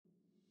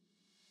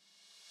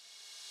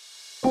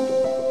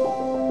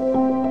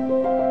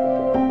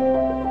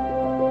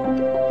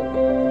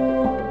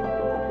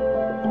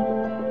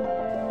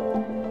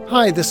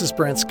Hi, this is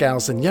Brent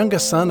Skousen,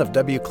 youngest son of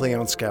W.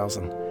 Cleon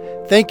Skousen.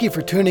 Thank you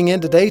for tuning in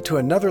today to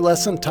another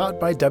lesson taught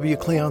by W.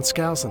 Cleon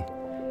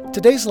Skousen.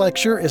 Today's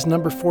lecture is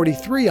number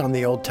 43 on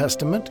the Old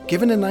Testament,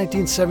 given in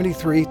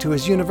 1973 to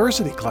his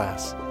university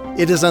class.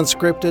 It is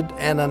unscripted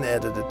and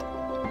unedited.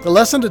 The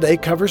lesson today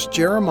covers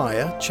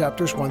Jeremiah,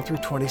 chapters 1 through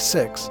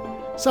 26,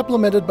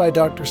 supplemented by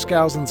Dr.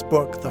 Skousen's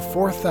book, The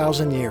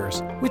 4,000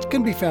 Years, which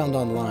can be found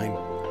online.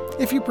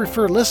 If you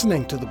prefer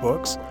listening to the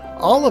books,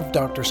 all of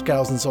Dr.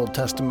 Skousen's Old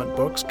Testament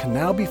books can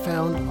now be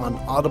found on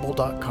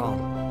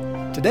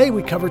audible.com. Today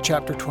we cover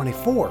chapter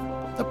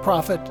 24, the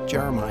prophet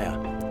Jeremiah.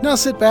 Now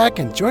sit back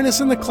and join us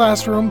in the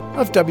classroom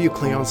of W.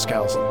 Cleon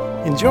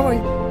Skousen. Enjoy!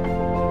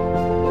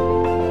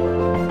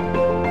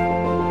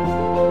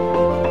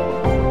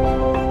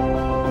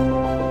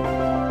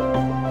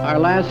 Our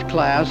last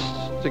class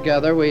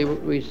together,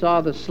 we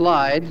saw the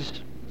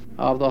slides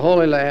of the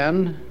Holy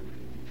Land,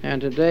 and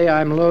today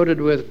I'm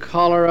loaded with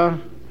cholera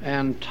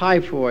and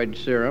typhoid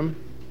serum,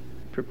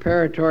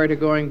 preparatory to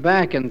going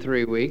back in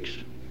 3 weeks.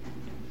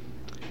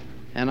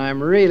 And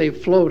I'm really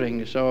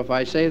floating, so if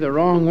I say the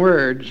wrong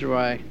words,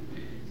 why,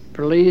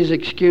 please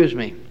excuse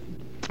me.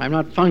 I'm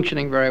not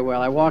functioning very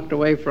well. I walked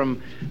away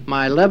from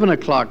my 11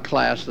 o'clock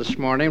class this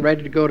morning,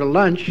 ready to go to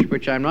lunch,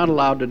 which I'm not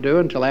allowed to do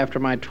until after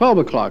my 12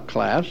 o'clock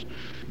class.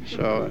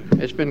 So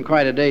it's been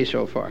quite a day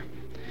so far.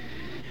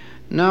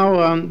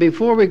 Now,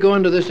 before we go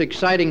into this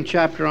exciting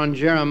chapter on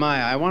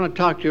Jeremiah, I want to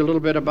talk to you a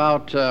little bit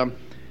about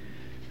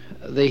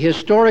the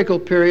historical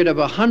period of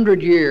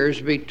 100 years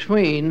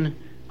between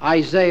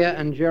Isaiah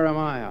and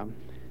Jeremiah.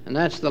 And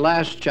that's the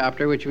last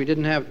chapter, which we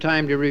didn't have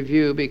time to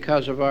review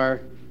because of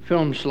our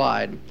film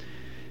slide.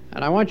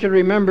 And I want you to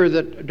remember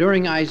that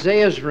during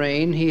Isaiah's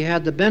reign, he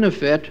had the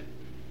benefit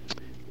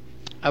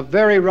of a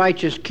very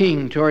righteous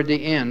king toward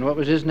the end. What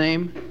was his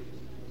name?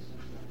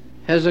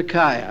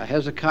 Hezekiah.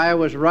 Hezekiah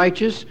was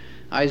righteous.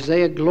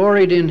 Isaiah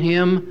gloried in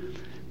him,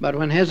 but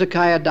when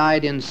Hezekiah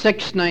died in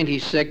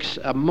 696,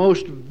 a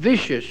most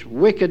vicious,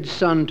 wicked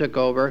son took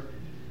over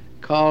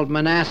called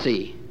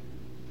Manasseh.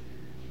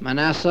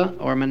 Manasseh,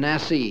 or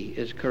Manasseh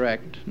is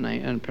correct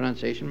in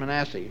pronunciation,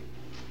 Manasseh.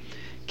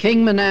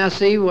 King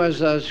Manasseh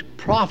was as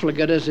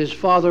profligate as his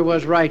father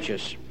was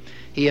righteous.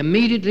 He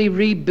immediately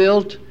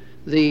rebuilt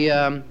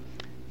the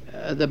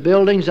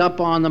buildings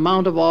up on the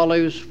Mount of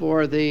Olives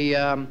for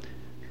the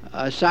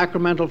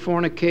sacramental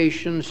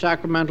fornication,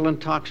 sacramental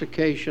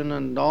intoxication,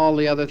 and all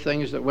the other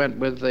things that went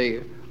with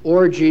the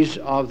orgies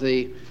of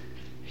the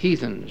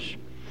heathens.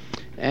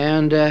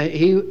 And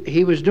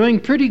he was doing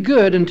pretty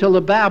good until the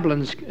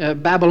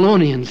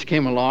Babylonians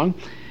came along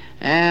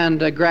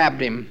and grabbed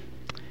him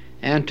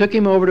and took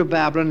him over to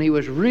Babylon. He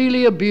was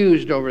really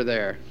abused over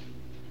there.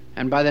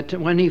 And by the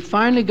when he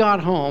finally got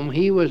home,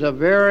 he was a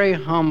very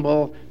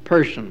humble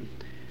person.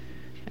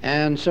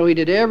 And so he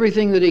did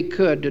everything that he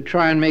could to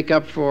try and make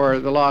up for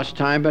the lost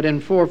time. But in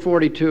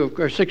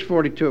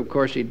 642, of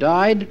course, he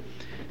died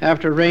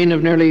after a reign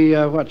of nearly,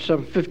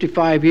 some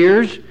 55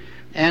 years.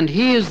 And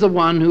he is the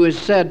one who is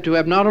said to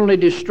have not only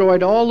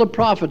destroyed all the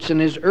prophets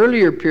in his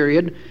earlier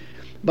period,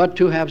 but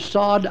to have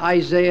sawed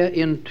Isaiah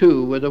in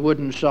two with a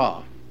wooden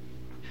saw.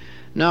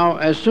 Now,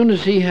 as soon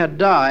as he had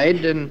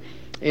died in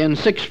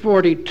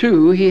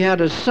 642, he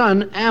had a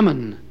son,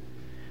 Ammon,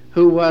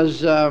 who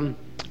was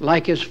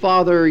like his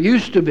father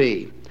used to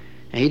be.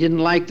 And he didn't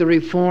like the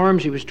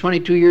reforms. He was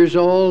 22 years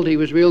old. He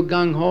was real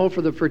gung-ho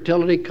for the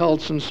fertility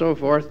cults and so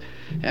forth.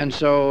 And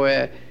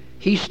so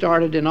he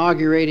started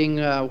inaugurating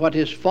what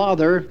his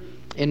father,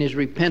 in his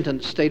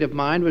repentant state of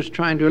mind, was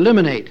trying to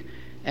eliminate.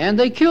 And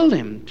they killed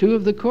him. Two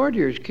of the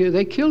courtiers,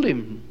 they killed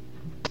him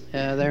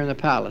there in the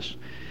palace.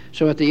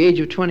 So at the age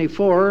of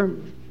 24,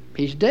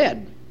 he's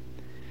dead.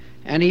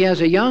 And he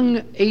has a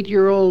young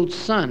 8-year-old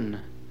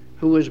son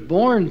who was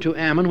born to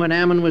Ammon when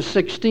Ammon was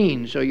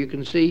 16. So you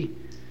can see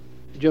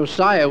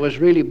Josiah was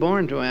really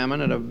born to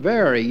Ammon at a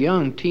very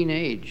young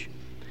teenage.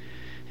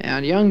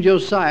 And young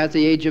Josiah, at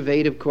the age of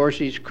 8, of course,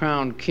 he's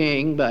crowned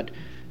king, but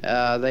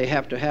they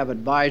have to have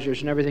advisors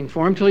and everything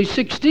for him till he's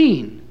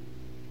 16.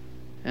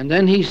 And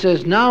then he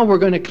says, now we're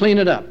going to clean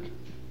it up.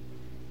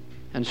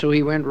 And so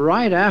he went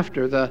right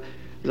after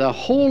the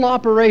whole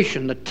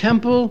operation, the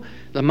temple,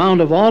 the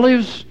Mount of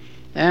Olives.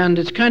 And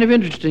it's kind of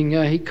interesting.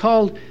 They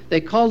called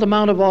the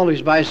Mount of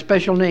Olives by a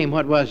special name.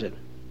 What was it?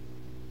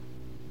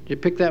 Did you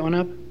pick that one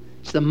up?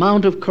 It's the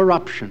Mount of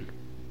Corruption.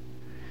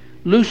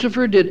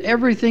 Lucifer did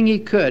everything he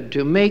could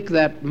to make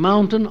that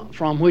mountain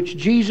from which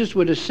Jesus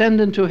would ascend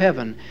into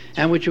heaven,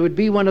 and which would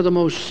be one of the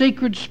most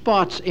sacred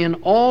spots in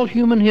all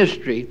human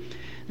history.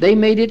 They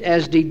made it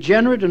as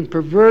degenerate and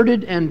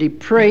perverted and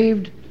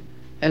depraved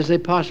as they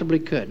possibly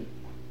could.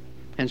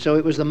 And so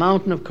it was the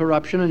mountain of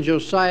corruption, and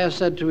Josiah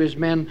said to his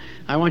men,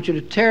 I want you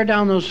to tear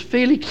down those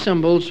phallic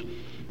symbols,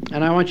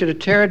 and I want you to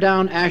tear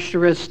down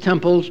Ashtoreth's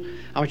temples.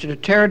 I want you to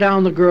tear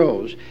down the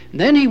groves. And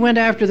then he went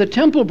after the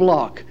temple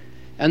block,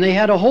 and they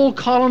had a whole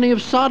colony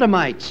of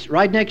sodomites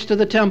right next to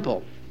the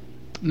temple.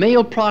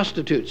 Male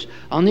prostitutes.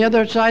 On the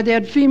other side, they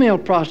had female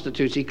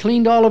prostitutes. He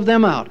cleaned all of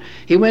them out.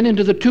 He went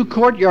into the 2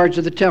 courtyards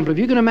of the temple. If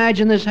you can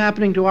imagine this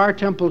happening to our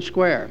temple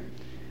square.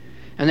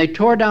 And they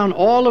tore down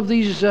all of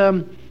these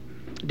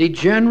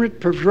degenerate,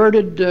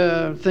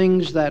 perverted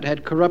things that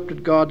had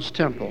corrupted God's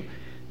temple.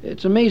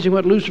 It's amazing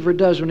what Lucifer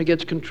does when he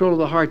gets control of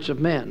the hearts of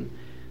men.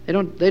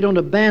 They don't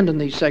abandon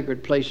these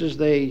sacred places.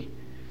 They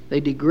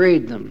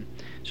degrade them.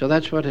 So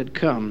that's what had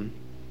come.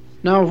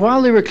 Now,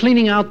 while they were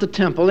cleaning out the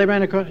temple, they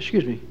ran across...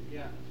 Excuse me.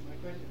 Yeah, my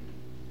question.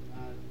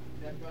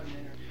 That brought an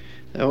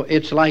Oh,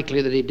 it's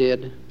likely that he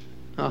did.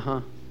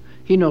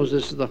 He knows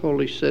this is the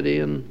holy city,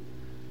 and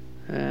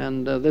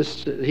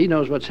he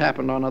knows what's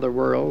happened on other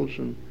worlds.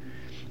 And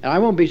I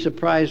won't be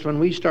surprised when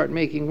we start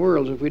making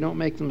worlds if we don't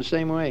make them the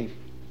same way.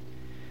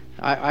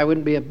 I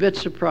wouldn't be a bit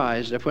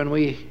surprised if when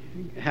we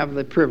have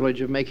the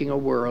privilege of making a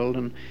world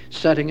and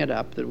setting it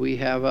up, that we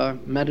have a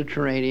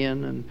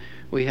Mediterranean and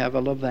we have a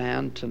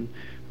Levant and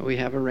we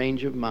have a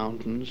range of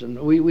mountains, and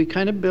we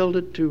kind of build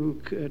it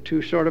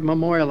to sort of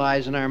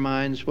memorialize in our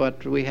minds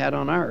what we had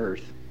on our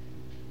earth.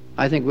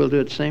 I think we'll do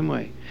it the same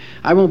way.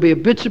 I won't be a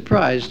bit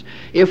surprised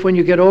if when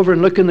you get over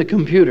and look in the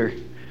computer,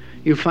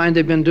 you find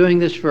they've been doing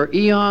this for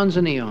eons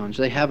and eons.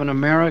 They have in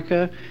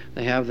America,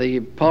 they have the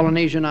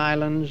Polynesian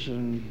Islands,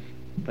 and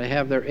they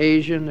have their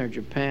Asian, their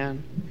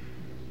Japan.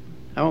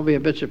 I won't be a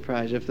bit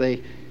surprised if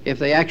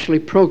they actually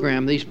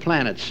program these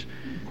planets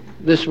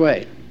this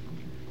way.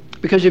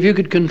 Because if you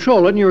could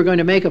control it and you were going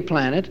to make a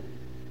planet,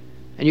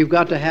 and you've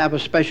got to have a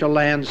special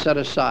land set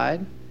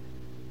aside,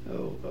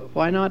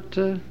 why not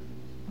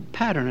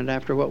pattern it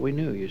after what we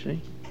knew, you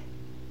see?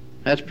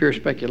 That's pure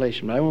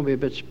speculation, but I won't be a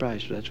bit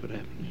surprised if that's what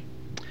happens.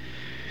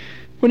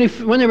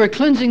 When they were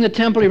cleansing the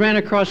temple, he ran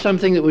across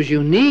something that was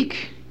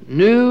unique,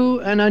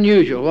 new, and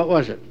unusual. What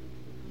was it?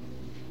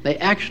 They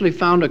actually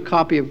found a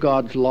copy of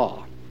God's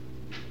law.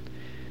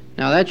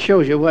 Now that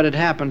shows you what had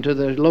happened to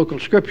the local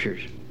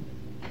scriptures.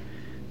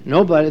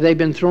 They'd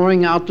been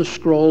throwing out the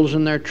scrolls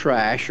in their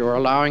trash or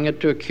allowing it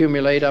to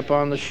accumulate up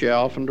on the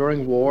shelf, and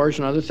during wars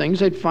and other things,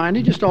 they'd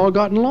finally just all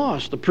gotten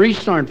lost. The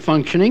priests aren't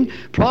functioning.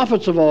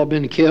 Prophets have all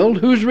been killed.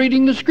 Who's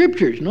reading the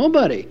scriptures?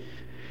 Nobody.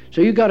 So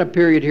you've got a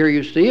period here,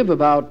 you see, of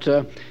about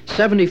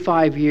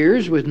 75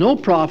 years with no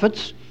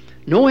prophets,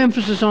 no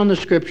emphasis on the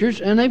scriptures,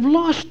 and they've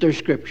lost their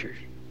scriptures.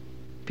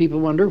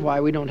 People wonder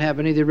why we don't have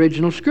any of the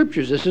original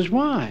scriptures. This is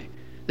why.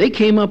 They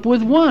came up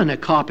with a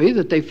copy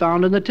that they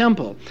found in the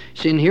temple.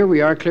 See, and here we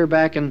are clear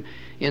back in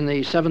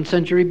the 7th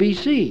century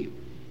B.C.,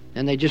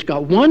 and they just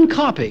got one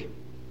copy.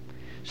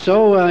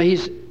 So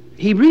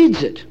he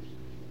reads it.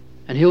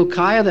 And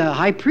Hilkiah, the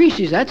high priest,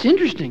 says, that's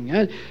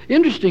interesting.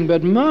 Interesting,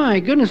 but my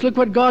goodness, look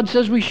what God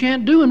says we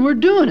shan't do, and we're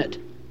doing it.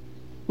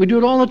 We do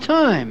it all the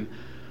time.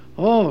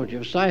 Oh,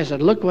 Josiah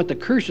said, look what the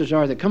curses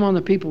are that come on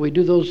the people we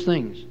do those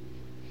things.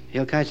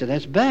 Hilkiah said,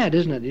 that's bad,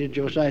 isn't it?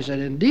 Josiah said,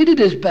 indeed it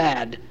is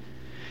bad.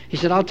 He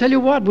said, I'll tell you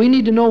what, we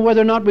need to know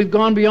whether or not we've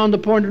gone beyond the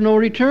point of no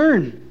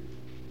return.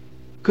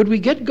 Could we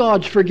get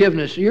God's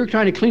forgiveness? You're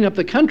trying to clean up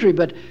the country,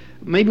 but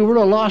maybe we're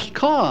a lost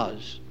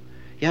cause.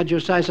 Yeah,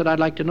 Josiah said,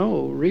 I'd like to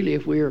know, really,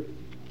 if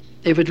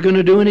it's going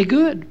to do any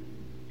good.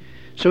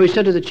 So he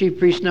said to the chief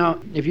priest, now,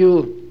 if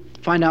you'll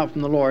find out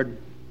from the Lord,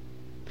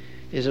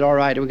 is it all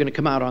right? Are we going to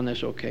come out on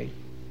this okay?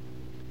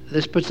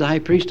 This puts the high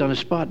priest on the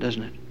spot,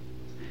 doesn't it?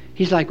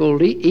 He's like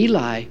old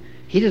Eli.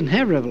 He doesn't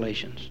have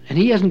revelations, and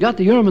he hasn't got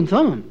the Urim and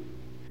Thummim.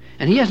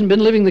 And he hasn't been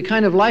living the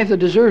kind of life that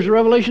deserves a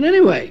revelation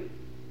anyway.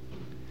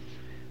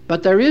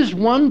 But there is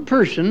one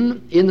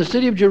person in the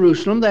city of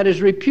Jerusalem that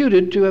is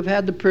reputed to have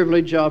had the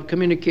privilege of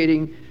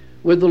communicating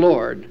with the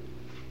Lord.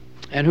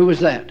 And who was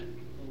that?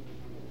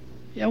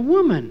 A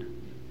woman.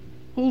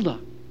 Huldah.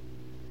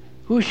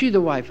 Who is she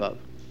the wife of?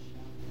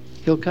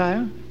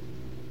 Hilkiah?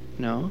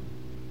 No.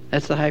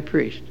 That's the high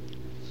priest.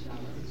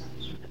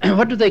 And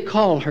what do they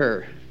call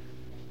her?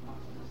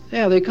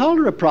 Yeah, they called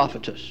her a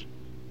prophetess.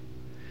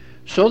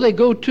 So they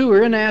go to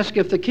her and ask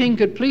if the king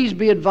could please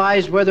be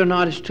advised whether or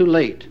not it's too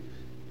late.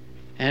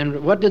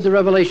 And what did the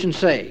revelation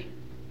say?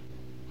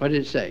 What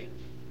did it say?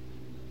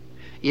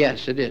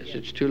 Yes, it is.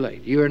 It's too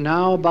late. You are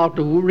now about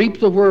to reap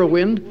the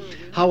whirlwind.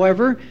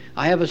 However,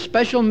 I have a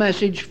special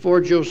message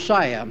for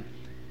Josiah.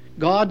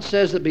 God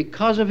says that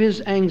because of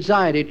his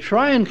anxiety,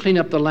 try and clean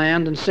up the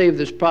land and save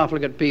this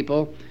profligate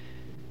people.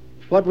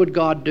 What would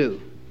God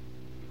do?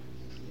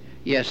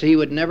 Yes, he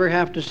would never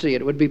have to see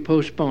it. It would be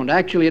postponed.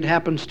 Actually, it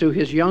happens to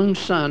his young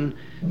son,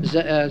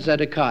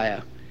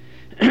 Zedekiah.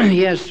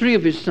 He has 3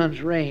 of his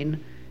sons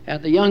reign,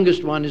 and the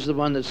youngest one is the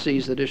one that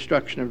sees the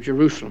destruction of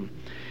Jerusalem.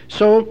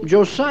 So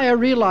Josiah,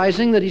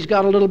 realizing that he's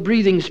got a little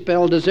breathing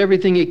spell, does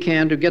everything he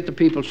can to get the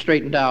people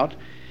straightened out.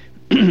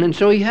 And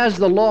so he has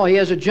the law. He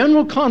has a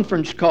general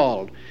conference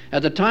called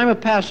at the time of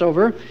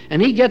Passover,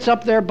 and he gets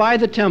up there by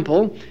the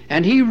temple,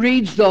 and he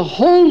reads the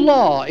whole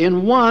law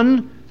in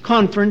one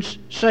conference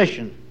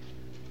session.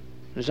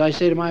 As I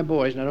say to my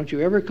boys, now don't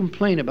you ever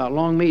complain about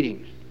long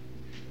meetings.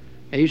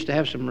 I used to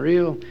have some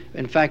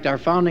in fact, our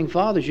founding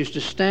fathers used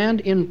to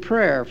stand in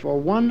prayer for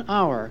 1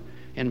 hour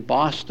in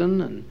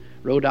Boston and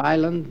Rhode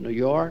Island, New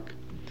York.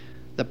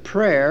 The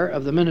prayer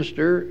of the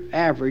minister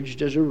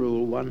averaged, as a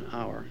rule, 1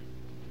 hour.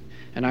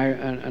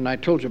 And I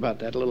told you about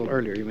that a little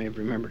earlier. You may have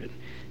remembered it.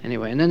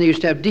 Anyway, and then they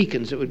used to have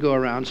deacons that would go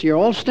around. So you're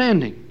all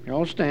standing. You're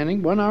all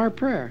standing, 1 hour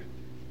prayer.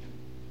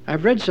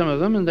 I've read some of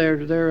them, and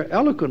they're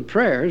eloquent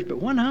prayers, but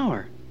 1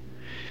 hour.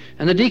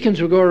 And the deacons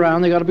will go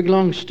around. They got a big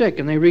long stick,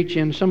 and they reach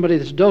in somebody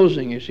that's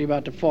dozing, you see,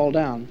 about to fall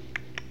down.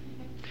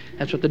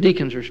 That's what the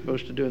deacons are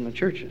supposed to do in the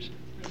churches.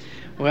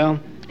 Well,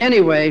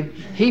 anyway,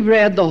 he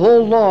read the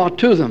whole law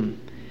to them.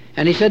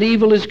 And he said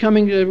evil is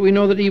coming. We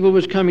know that evil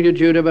was coming to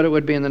Judah, but it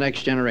would be in the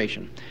next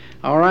generation.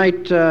 All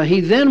right, he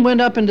then went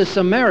up into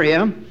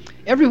Samaria.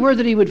 Everywhere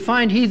that he would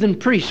find heathen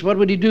priests, what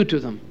would he do to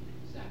them?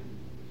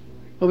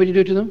 What would he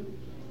do to them?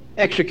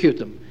 Execute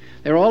them.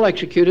 They were all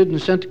executed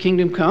and sent to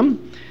Kingdom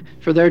Come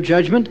for their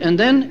judgment. And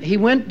then he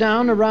went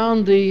down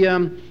around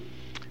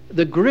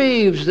the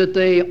graves that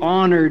they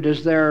honored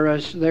as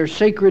their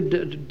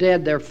sacred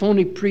dead, their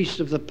phony priests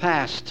of the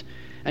past.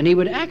 And he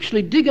would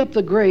actually dig up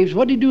the graves.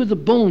 What did he do with the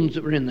bones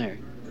that were in there?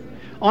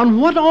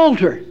 On what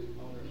altar?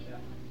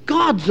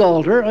 God's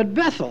altar at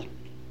Bethel.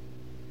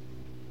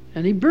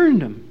 And he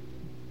burned them.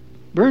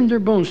 Burned their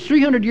bones.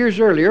 300 years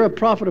earlier, a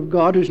prophet of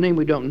God, whose name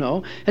we don't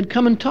know, had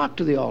come and talked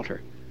to the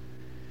altar.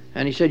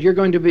 And he said, you're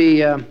going to be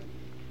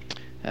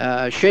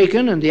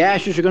shaken, and the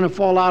ashes are going to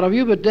fall out of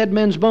you, but dead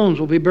men's bones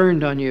will be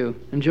burned on you.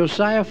 And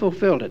Josiah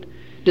fulfilled it.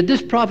 Did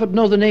this prophet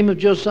know the name of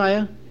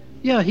Josiah?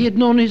 Yeah, he had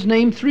known his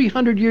name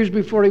 300 years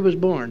before he was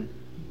born.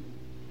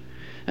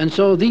 And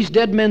so these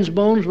dead men's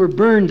bones were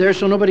burned there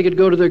so nobody could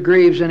go to their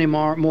graves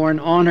anymore and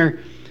honor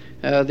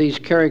these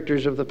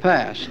characters of the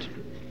past.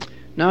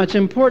 Now, it's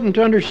important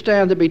to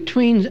understand that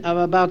between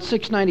about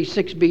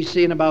 696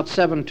 BC and about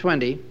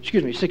 620,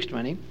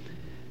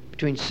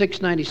 between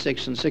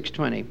 696 and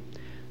 620,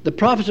 the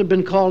prophets had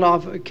been killed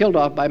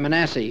off by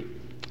Manasseh.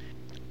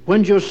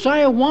 When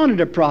Josiah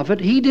wanted a prophet,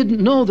 he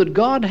didn't know that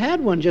God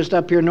had one just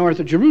up here north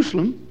of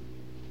Jerusalem.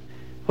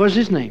 What's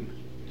his name?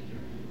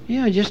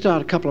 Yeah, just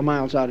out a couple of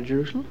miles out of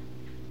Jerusalem.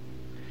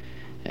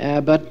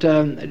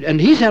 And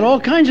he's had all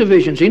kinds of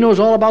visions. He knows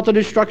all about the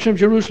destruction of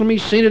Jerusalem.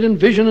 He's seen it in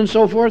vision and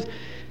so forth.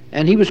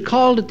 And he was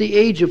called at the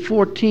age of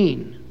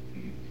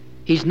 14.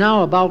 He's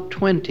now about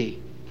 20.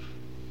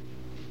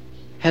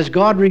 Has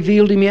God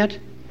revealed him yet?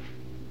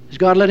 Has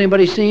God let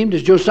anybody see him?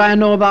 Does Josiah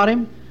know about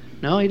him?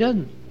 No, he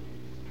doesn't.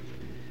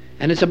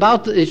 And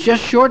it's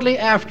just shortly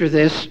after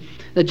this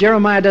that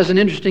Jeremiah does an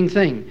interesting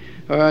thing.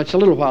 It's a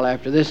little while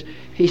after this.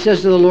 He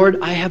says to the Lord,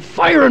 I have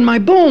fire in my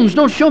bones.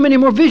 Don't show me any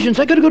more visions.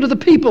 I got to go to the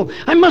people.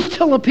 I must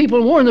tell the people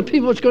and warn the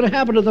people what's going to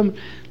happen to them.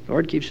 The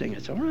Lord keeps saying,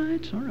 it's all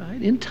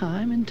right. In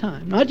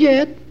time. Not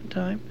yet. In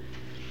time.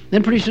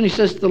 Then pretty soon he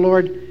says to the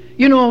Lord,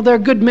 you know, they're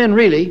good men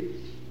really.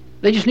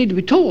 They just need to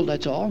be told,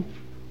 that's all.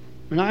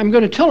 And I'm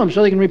going to tell them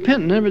so they can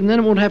repent, and then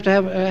it won't have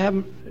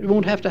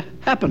to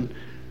happen.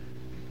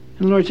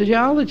 And the Lord says,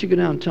 yeah, I'll let you go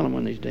down and tell them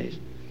one of these days.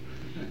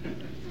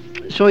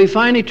 So he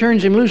finally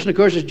turns him loose, and of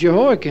course it's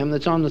Jehoiakim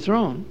that's on the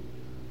throne.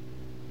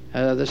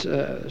 This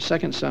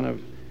second son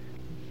of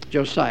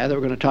Josiah that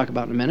we're going to talk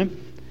about in a minute.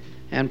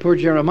 And poor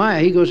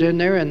Jeremiah, he goes in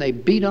there and they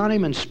beat on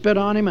him and spit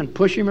on him and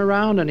push him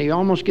around, and he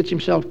almost gets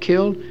himself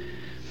killed.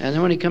 And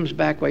then when he comes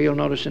back, you'll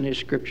notice in his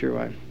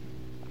scripture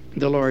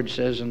the Lord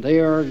says, and they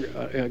are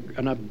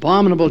an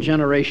abominable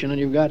generation. And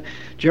you've got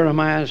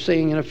Jeremiah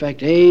saying in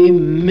effect,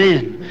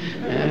 amen.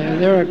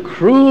 They're a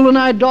cruel and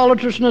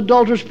idolatrous and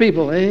adulterous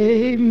people.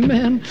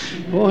 Amen.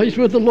 Boy, he's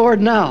with the Lord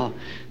now.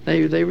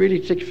 They really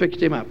fixed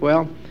him up.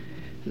 Well,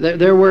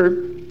 there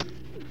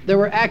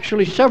were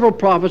actually several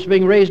prophets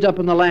being raised up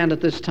in the land at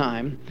this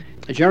time.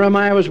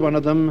 Jeremiah was one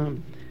of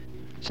them.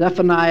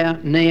 Zephaniah,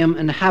 Nahum,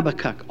 and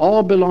Habakkuk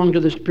all belong to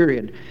this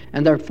period.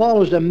 And there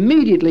follows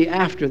immediately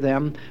after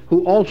them,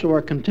 who also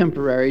are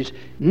contemporaries,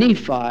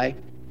 Nephi,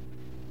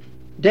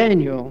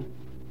 Daniel,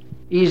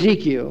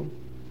 Ezekiel,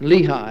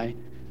 Lehi.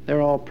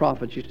 They're all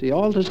prophets, you see,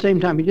 all at the same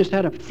time. He just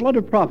had a flood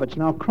of prophets.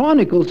 Now,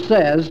 Chronicles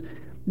says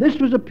this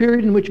was a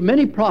period in which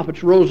many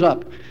prophets rose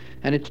up.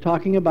 And it's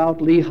talking about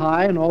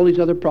Lehi and all these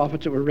other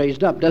prophets that were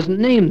raised up. Doesn't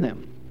name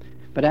them.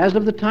 But as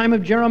of the time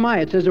of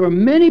Jeremiah, it says there were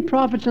many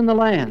prophets in the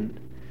land.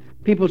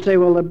 People say,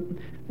 well,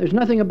 there's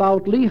nothing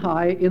about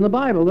Lehi in the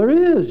Bible. There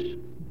is.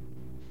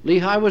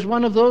 Lehi was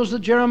one of those that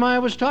Jeremiah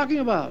was talking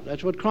about.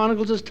 That's what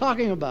Chronicles is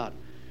talking about.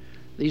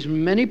 These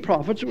many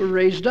prophets that were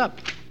raised up.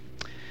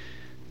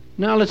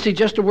 Now let's see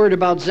just a word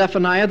about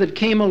Zephaniah that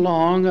came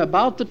along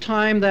about the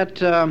time that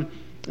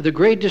the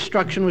great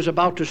destruction was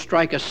about to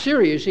strike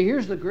Assyria. See,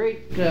 here's the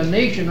great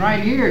nation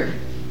right here.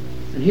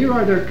 And here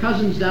are their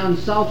cousins down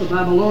south, the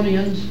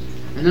Babylonians.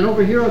 And then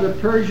over here are the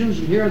Persians,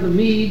 and here are the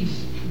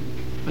Medes.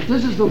 But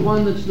this is the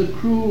one that's the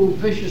cruel,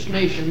 vicious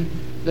nation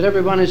that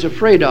everyone is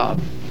afraid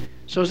of.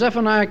 So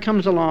Zephaniah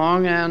comes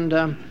along,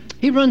 and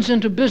he runs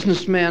into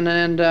businessmen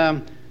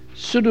and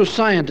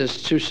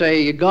pseudoscientists who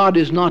say God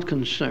is not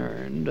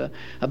concerned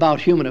about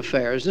human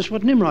affairs. This is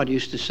what Nimrod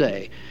used to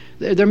say.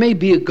 There may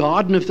be a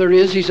God, and if there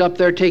is, he's up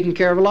there taking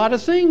care of a lot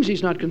of things.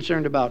 He's not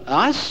concerned about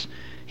us.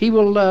 He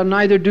will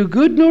neither do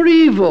good nor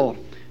evil.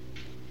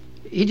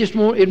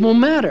 It won't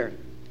matter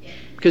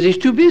because he's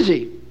too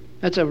busy.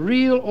 That's a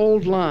real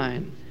old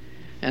line.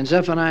 And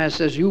Zephaniah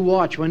says, you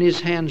watch, when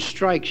his hand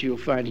strikes, you'll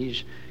find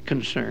he's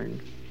concerned.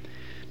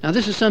 Now,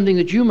 this is something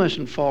that you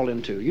mustn't fall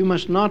into. You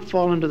must not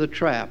fall into the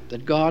trap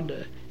that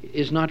God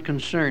is not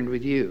concerned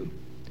with you,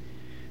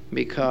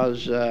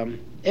 because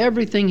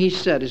everything He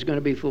said is going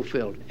to be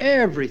fulfilled.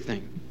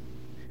 Everything.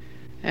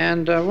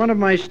 And one of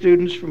my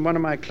students from one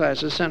of my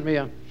classes sent me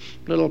a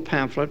little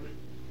pamphlet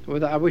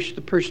with, I wish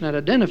the person had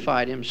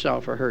identified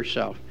himself or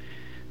herself,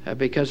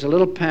 because a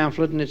little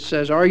pamphlet, and it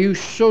says, are you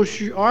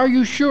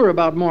sure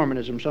about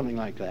Mormonism? Something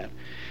like that.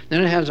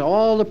 Then it has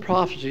all the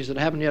prophecies that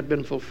haven't yet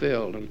been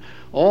fulfilled, and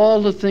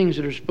all the things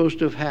that are supposed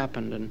to have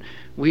happened. And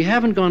we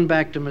haven't gone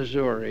back to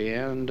Missouri,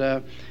 and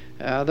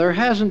there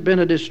hasn't been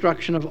a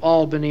destruction of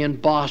Albany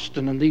and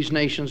Boston and these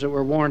nations that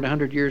were warned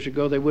 100 years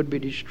ago they would be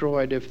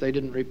destroyed if they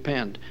didn't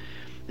repent.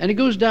 And it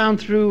goes down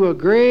through a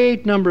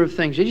great number of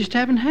things. They just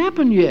haven't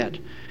happened yet.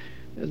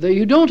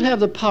 You don't have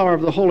the power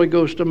of the Holy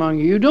Ghost among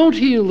you. You don't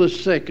heal the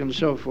sick and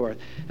so forth.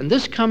 And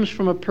this comes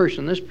from a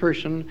person. This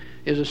person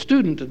is a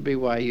student at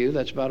BYU.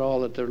 That's about all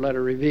that the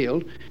letter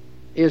revealed.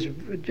 Is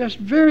just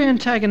very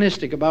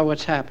antagonistic about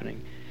what's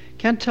happening.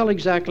 Can't tell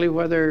exactly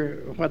what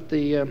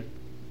the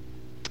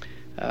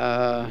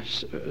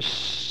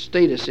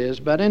status is,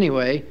 but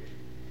anyway,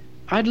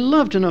 I'd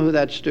love to know who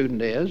that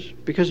student is,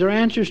 because there are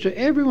answers to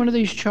every one of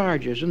these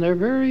charges, and they're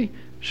very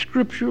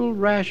scriptural,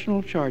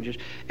 rational charges.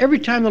 Every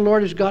time the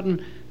Lord has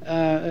gotten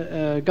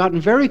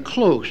very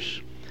close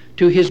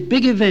to His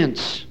big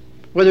events,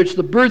 whether it's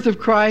the birth of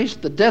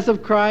Christ, the death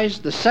of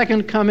Christ, the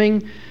second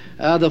coming,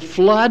 the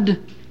flood,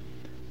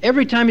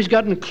 every time He's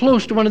gotten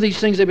close to one of these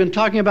things they've been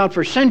talking about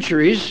for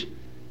centuries,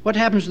 what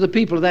happens to the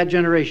people of that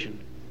generation?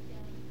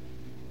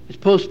 It's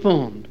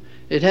postponed.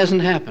 It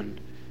hasn't happened.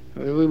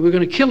 We're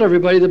going to kill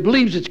everybody that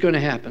believes it's going to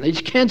happen. They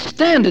just can't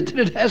stand it that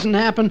it hasn't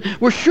happened.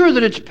 We're sure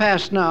that it's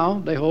past now,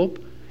 they hope.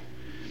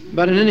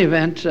 But in any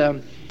event,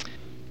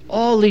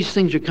 all these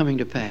things are coming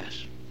to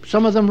pass.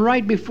 Some of them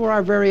right before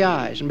our very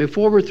eyes. And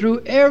before we're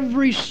through,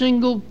 every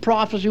single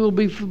prophecy will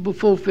be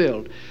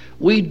fulfilled.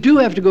 We do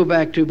have to go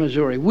back to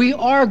Missouri. We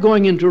are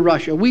going into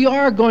Russia. We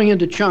are going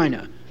into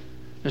China.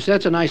 And so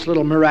that's a nice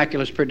little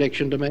miraculous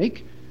prediction to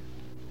make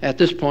at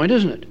this point,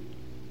 isn't it?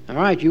 All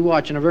right, you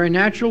watch. In a very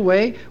natural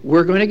way,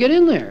 we're going to get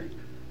in there.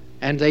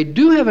 And they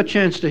do have a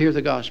chance to hear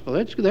the gospel.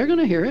 They're going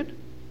to hear it.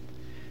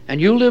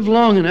 And you'll live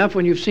long enough,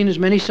 when you've seen as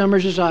many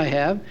summers as I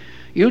have,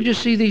 you'll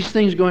just see these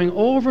things going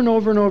over and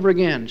over and over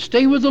again.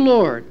 Stay with the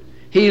Lord.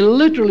 He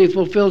literally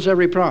fulfills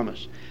every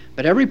promise.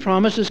 But every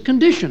promise is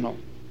conditional.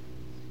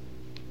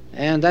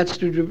 And that's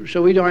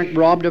so we aren't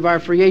robbed of our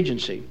free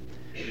agency.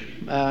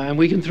 And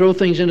we can throw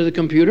things into the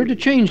computer to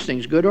change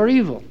things, good or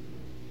evil.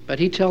 But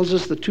He tells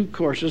us the two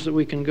courses that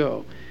we can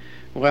go.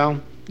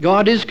 Well,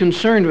 God is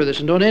concerned with us.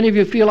 And don't any of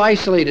you feel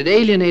isolated,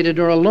 alienated,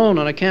 or alone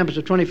on a campus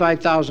of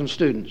 25,000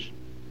 students.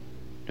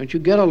 Don't you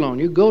get alone.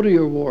 You go to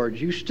your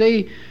wards. You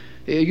stay,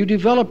 you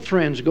develop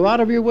friends. Go out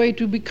of your way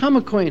to become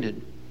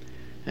acquainted.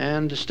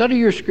 And study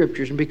your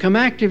scriptures and become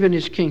active in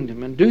His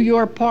kingdom. And do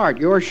your part,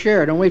 your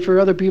share. Don't wait for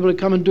other people to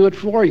come and do it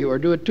for you or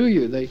do it to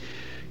you.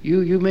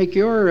 You make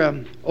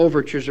your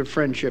overtures of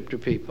friendship to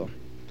people.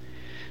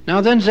 Now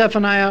then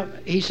Zephaniah,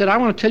 he said, I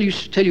want to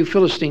tell you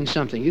Philistines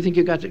something. You think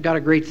you got a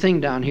great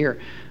thing down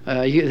here.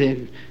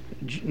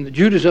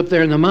 Judah's up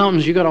there in the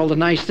mountains. You got all the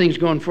nice things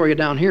going for you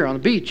down here on the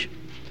beach.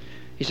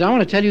 He said, I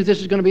want to tell you this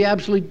is going to be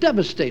absolutely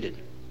devastated.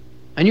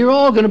 And you're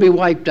all going to be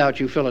wiped out,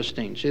 you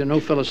Philistines. There are no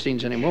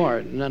Philistines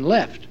anymore, none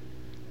left.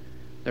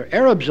 There are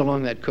Arabs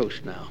along that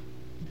coast now.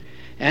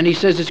 And he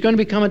says it's going to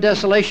become a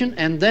desolation,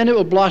 and then it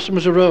will blossom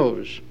as a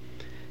rose.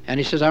 And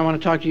he says, I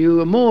want to talk to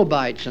you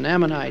Moabites and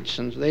Ammonites,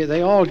 and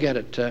they all get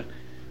it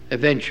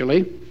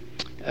eventually,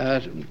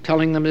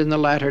 telling them in the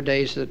latter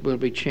days that will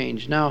be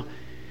changed. Now,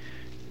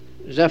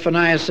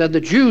 Zephaniah said the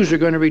Jews are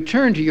going to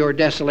return to your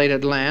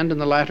desolated land in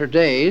the latter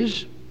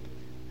days.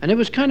 And it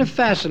was kind of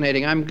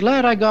fascinating. I'm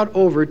glad I got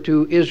over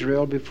to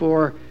Israel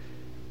before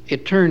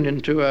it turned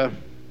into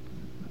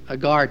a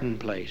garden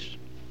place.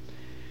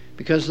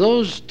 Because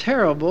those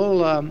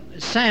terrible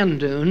sand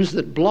dunes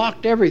that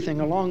blocked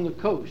everything along the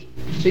coast.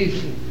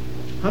 See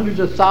hundreds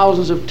of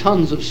thousands of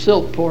tons of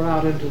silt pour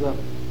out into the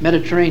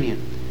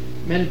Mediterranean.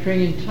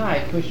 Mediterranean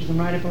tide pushes them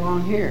right up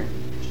along here.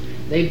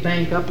 They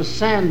bank up as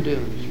sand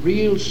dunes,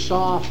 real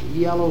soft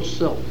yellow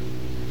silt.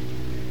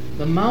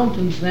 The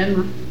mountains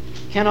then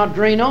cannot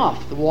drain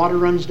off. The water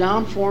runs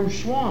down,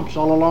 forms swamps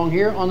all along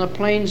here on the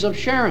plains of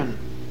Sharon.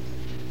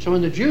 So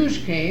when the Jews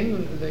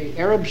came, the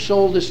Arabs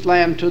sold this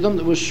land to them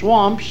that was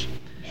swamps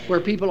where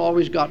people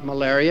always got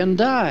malaria and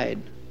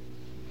died.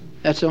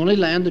 That's the only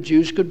land the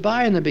Jews could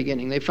buy in the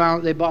beginning. They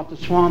bought the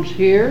swamps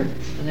here,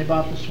 and they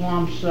bought the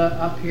swamps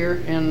up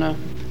here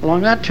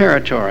along that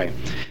territory.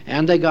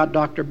 And they got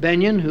Dr.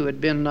 Benyon, who had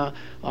been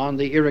on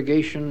the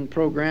irrigation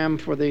program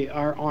for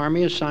our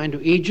army assigned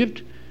to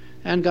Egypt,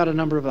 and got a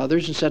number of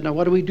others, and said, now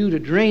what do we do to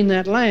drain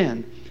that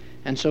land?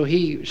 And so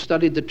he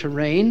studied the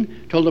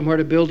terrain, told them where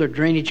to build their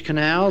drainage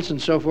canals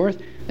and so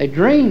forth. They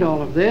drained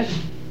all of this,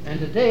 and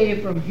today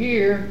from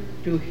here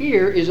to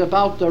here is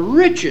about the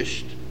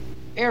richest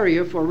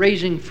area for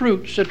raising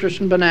fruit, citrus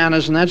and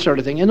bananas and that sort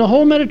of thing in the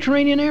whole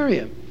Mediterranean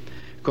area.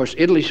 Of course,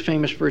 Italy's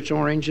famous for its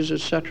oranges,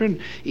 etc.,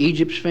 and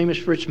Egypt's famous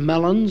for its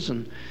melons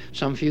and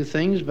some few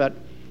things, but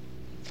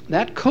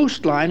that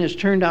coastline has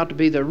turned out to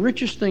be the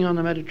richest thing on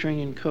the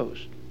Mediterranean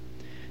coast.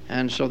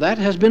 And so that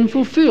has been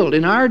fulfilled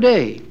in our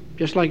day,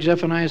 just like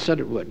Zephaniah said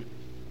it would.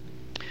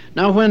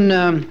 Now,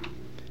 when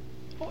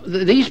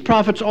these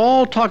prophets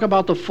all talk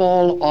about the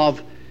fall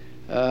of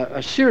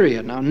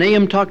Assyria. Now,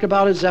 Nahum talked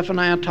about it,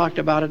 Zephaniah talked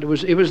about it.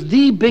 It was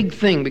the big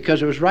thing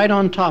because it was right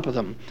on top of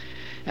them.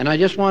 And I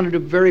just wanted to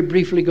very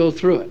briefly go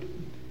through it.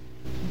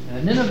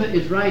 Nineveh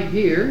is right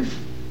here.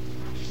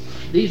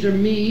 These are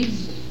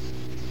Medes,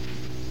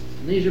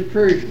 and these are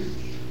Persians.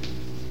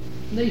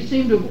 And they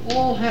seem to have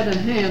all had a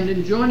hand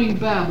in joining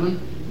Babylon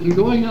and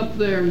going up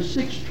there in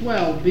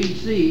 612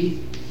 BC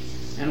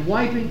and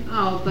wiping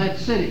out that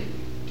city.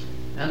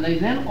 And they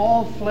then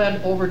all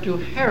fled over to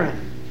Haran,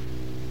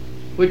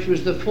 which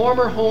was the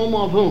former home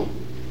of whom?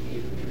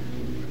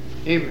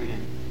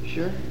 Abraham.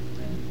 Sure?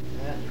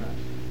 That's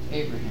right.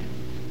 Abraham.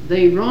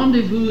 They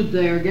rendezvoused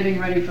there getting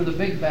ready for the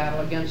big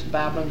battle against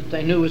Babylon that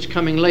they knew was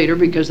coming later,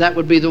 because that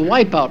would be the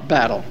wipeout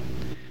battle.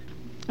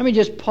 Let me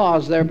just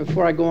pause there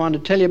before I go on to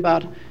tell you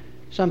about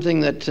something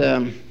that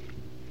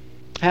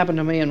happened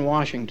to me in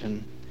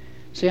Washington.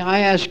 See, I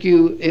ask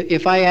you,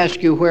 if I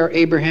ask you where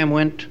Abraham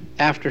went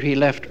after he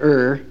left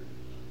Ur,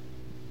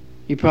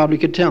 you probably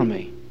could tell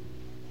me.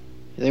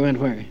 They went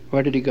where?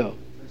 Where did he go?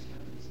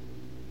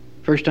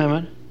 First time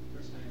what?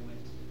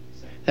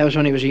 That was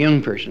when he was a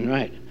young person,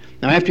 right.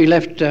 Now after he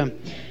left,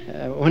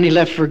 when he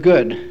left for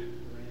good,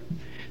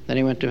 then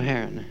he went to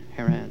Haran.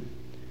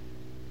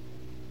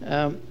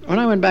 When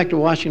I went back to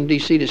Washington,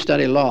 D.C. to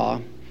study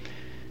law,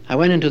 I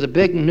went into the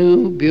big,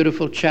 new,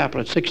 beautiful chapel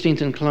at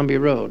 16th and Columbia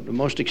Road, the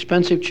most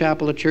expensive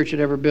chapel the church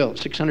had ever built,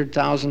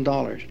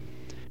 $600,000.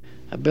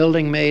 A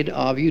building made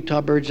of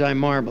Utah bird's eye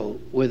marble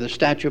with a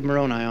statue of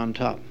Moroni on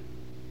top.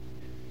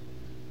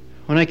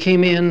 When I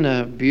came in,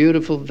 a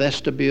beautiful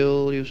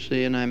vestibule, you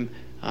see, and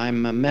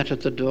I'm met at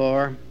the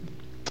door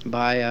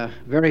by a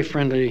very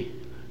friendly,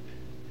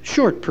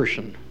 short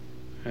person.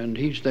 And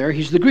he's there.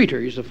 He's the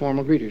greeter. He's the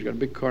formal greeter. He's got a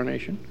big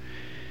carnation.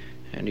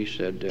 And he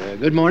said,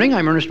 "Good morning.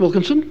 I'm Ernest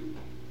Wilkinson."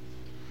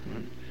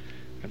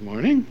 "Good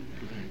morning."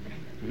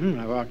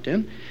 I walked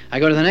in. I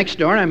go to the next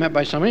door, and I'm met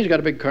by somebody who's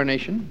got a big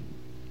carnation.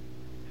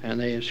 And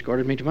they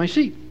escorted me to my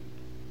seat.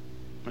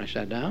 I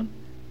sat down.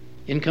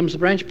 In comes the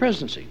branch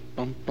presidency.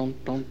 Bum, bum,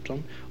 bum,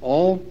 bum.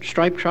 All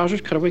striped trousers,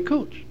 cutaway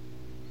coats.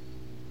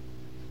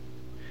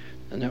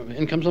 And then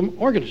in comes the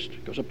organist.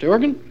 Goes up to the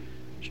organ,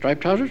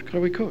 striped trousers,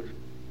 cutaway coat.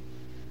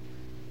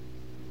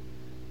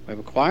 We have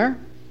a choir.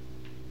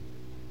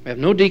 We have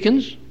no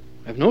deacons.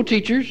 We have no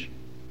teachers.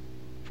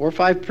 4 or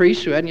 5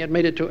 priests who hadn't yet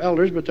made it to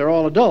elders, but they're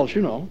all adults,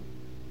 you know.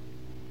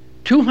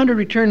 200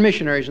 returned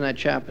missionaries in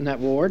that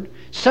ward.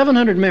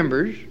 700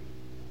 members.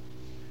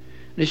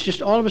 And it's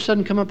just all of a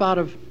sudden come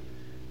up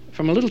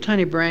from a little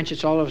tiny branch,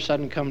 it's all of a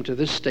sudden come to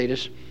this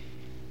status.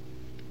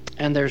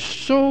 And they're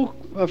so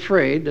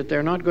afraid that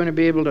they're not going to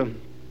be able to,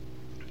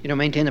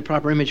 maintain the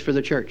proper image for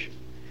the church.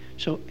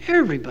 So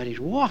everybody's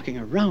walking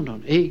around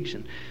on eggs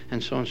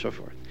and so on and so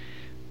forth.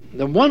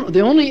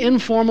 The only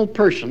informal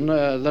person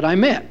that I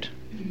met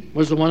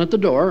was the one at the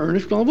door,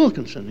 Ernest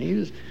Wilkinson. He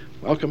was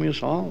welcoming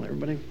us all,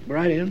 everybody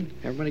right in,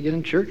 everybody get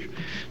in church,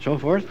 so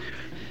forth.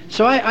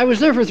 So I was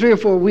there for 3 or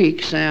 4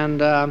 weeks,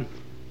 and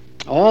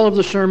all of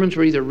the sermons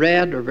were either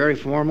read or very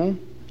formal.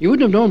 You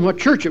wouldn't have known what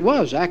church it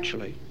was,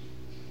 actually.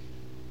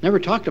 Never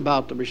talked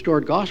about the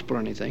restored gospel or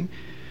anything.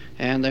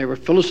 And they were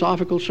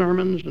philosophical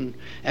sermons and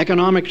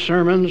economic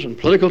sermons and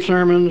political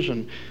sermons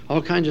and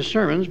all kinds of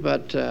sermons,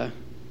 but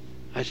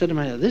I said to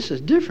myself, this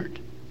is different.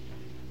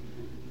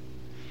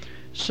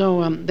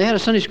 So they had a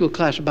Sunday school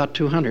class, about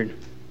 200.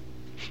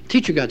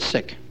 Teacher got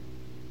sick.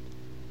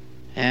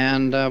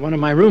 And one of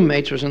my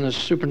roommates was in the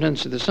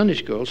superintendence of the Sunday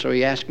school, so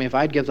he asked me if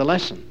I'd give the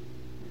lesson.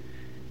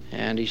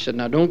 And he said,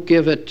 now don't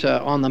give it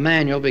on the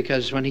manual,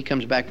 because when he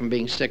comes back from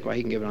being sick,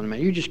 he can give it on the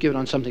manual. You just give it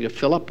on something to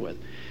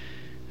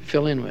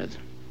fill in with.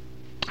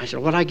 I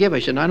said, what'd I give? I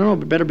said, I don't know,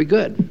 but it better be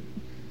good.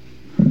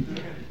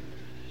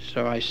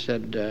 So I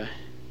said,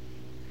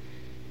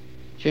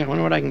 gee, I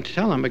wonder what I can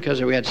tell them,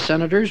 because we had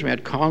senators, we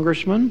had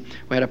congressmen,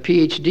 we had a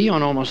PhD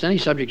on almost any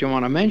subject you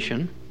want to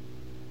mention.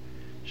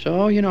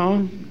 So,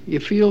 you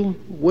feel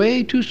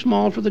way too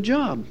small for the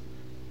job.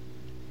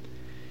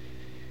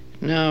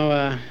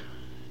 Now,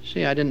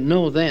 see, I didn't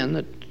know then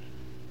that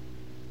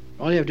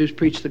all you have to do is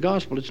preach the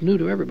gospel. It's new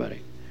to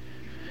everybody.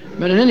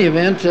 But in any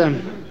event,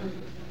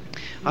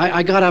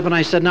 I got up and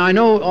I said, now I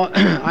know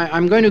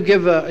I'm going to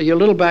give you a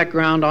little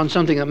background on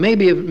something that may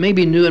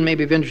be new and may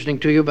be interesting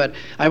to you, but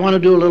I want to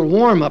do a little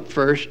warm-up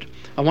first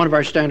on one of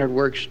our standard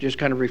works, just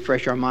kind of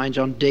refresh our minds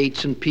on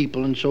dates and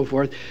people and so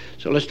forth.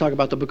 So let's talk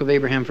about the book of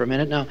Abraham for a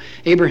minute. Now,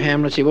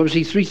 Abraham, let's see, what was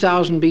he,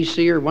 3000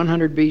 BC or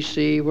 100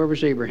 BC? Where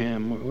was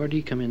Abraham? Where did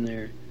he come in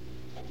there?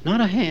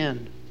 Not a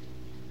hand.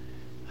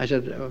 I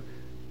said,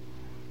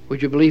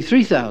 would you believe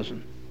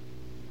 3,000?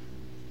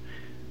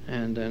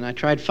 And then I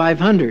tried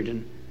 500,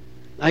 and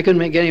I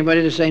couldn't get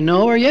anybody to say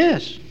no or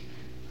yes.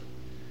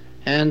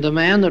 And the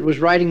man that was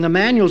writing the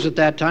manuals at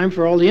that time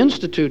for all the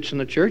institutes in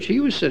the church, he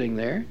was sitting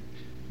there.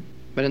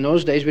 But in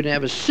those days, we didn't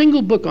have a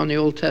single book on the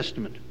Old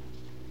Testament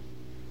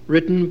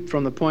written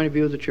from the point of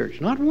view of the church.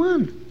 Not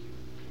one.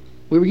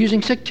 We were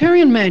using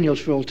sectarian manuals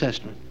for Old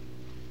Testament.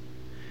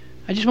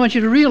 I just want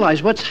you to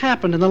realize what's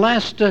happened in the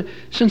last,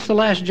 since the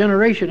last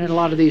generation in a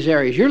lot of these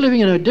areas. You're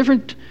living in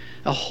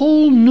a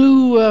whole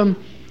new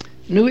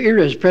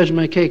era, as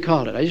President McKay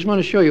called it. I just want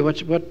to show you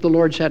what the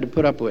Lord's had to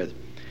put up with.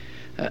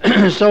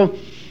 So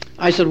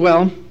I said,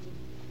 well,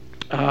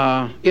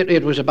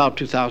 it was about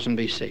 2000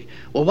 BC.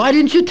 Well, why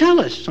didn't you tell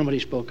us? Somebody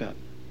spoke up.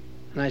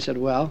 And I said,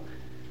 well,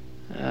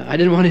 I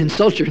didn't want to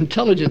insult your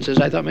intelligences.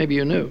 I thought maybe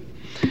you knew.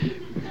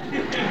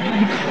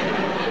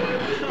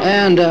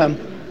 And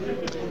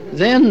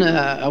then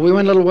we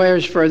went a little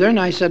ways further, and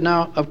I said,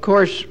 now, of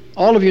course,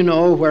 all of you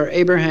know where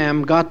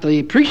Abraham got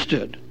the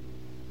priesthood.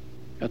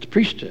 Got the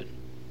priesthood.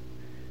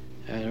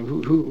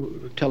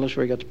 Who tell us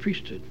where he got the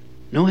priesthood?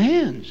 No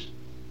hands.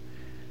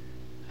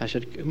 I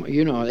said,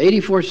 you know,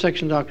 84th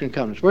section Doctrine and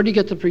Covenants. Where did he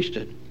get the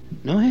priesthood?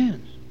 No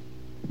hands.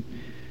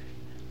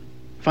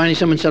 Finally,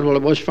 someone said, well,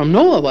 it was from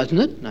Noah, wasn't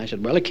it? And I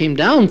said, well, it came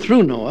down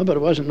through Noah, but it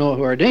wasn't Noah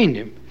who ordained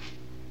him.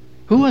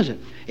 Who was it?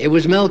 It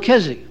was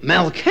Melchizedek.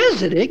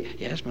 Melchizedek?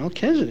 Yes,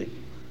 Melchizedek.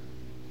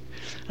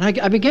 And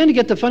I began to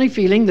get the funny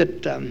feeling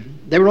that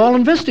they were all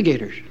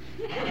investigators.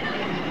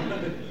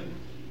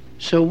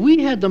 So we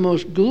had the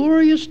most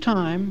glorious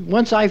time.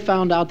 Once I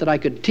found out that I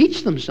could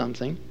teach them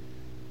something,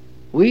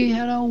 we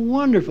had a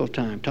wonderful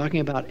time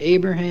talking about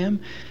Abraham,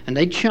 and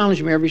they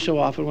challenged me every so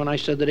often when I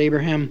said that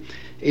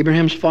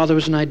Abraham's father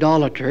was an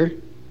idolater.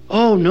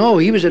 Oh no,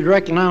 he was a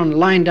direct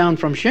line down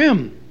from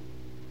Shem.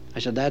 I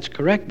said, that's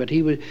correct, but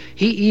he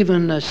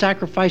even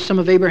sacrificed some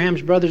of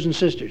Abraham's brothers and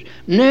sisters.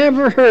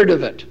 Never heard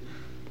of it.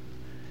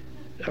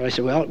 So I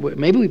said, well,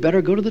 maybe we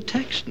better go to the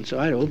text. And so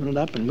I'd open it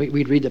up and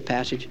we'd read the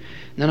passage.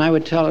 And then I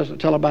would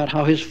tell about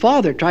how his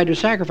father tried to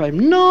sacrifice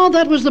him. No,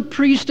 that was the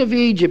priest of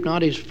Egypt,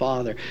 not his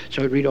father.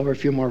 So I'd read over a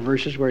few more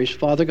verses where his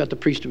father got the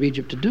priest of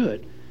Egypt to do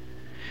it.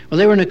 Well,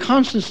 they were in a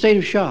constant state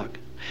of shock.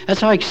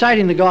 That's how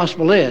exciting the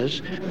gospel is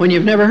when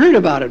you've never heard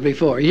about it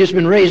before. You've just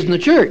been raised in the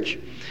church.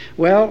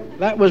 Well,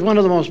 that was one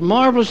of the most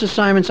marvelous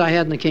assignments I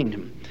had in the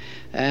kingdom.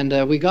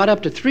 And we got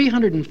up to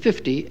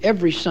 350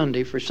 every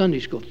Sunday for Sunday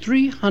school.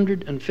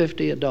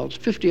 350 adults,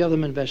 50 of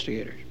them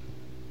investigators.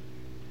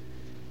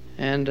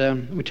 And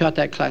we taught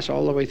that class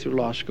all the way through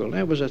law school. And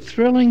it was a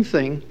thrilling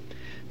thing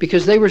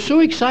because they were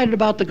so excited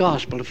about the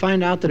gospel to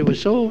find out that it was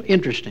so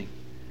interesting,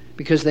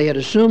 because they had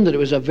assumed that it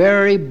was a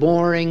very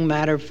boring,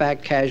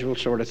 matter-of-fact, casual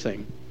sort of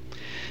thing.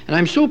 And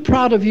I'm so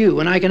proud of you,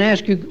 and I can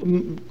ask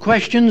you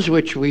questions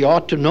which we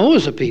ought to know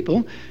as a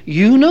people.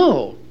 You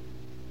know,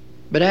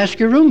 but ask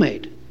your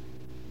roommate.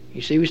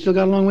 You see, we still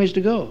got a long ways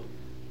to go.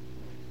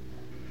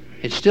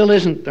 It still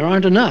isn't, there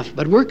aren't enough,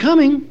 but we're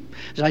coming.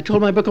 As I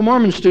told my Book of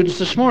Mormon students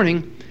this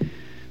morning,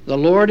 the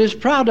Lord is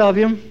proud of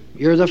you.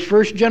 You're the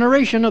first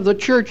generation of the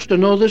church to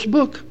know this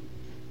book. And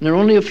there are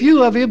only a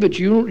few of you, but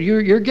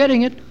you're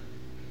getting it.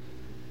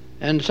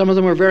 And some of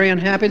them were very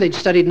unhappy. They'd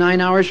studied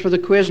 9 hours for the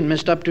quiz and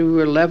missed up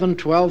to 11,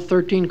 12,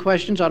 13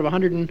 questions out of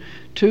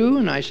 102.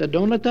 And I said,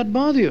 don't let that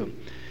bother you,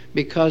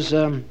 because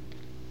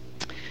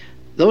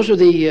those are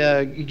the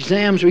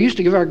exams we used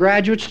to give our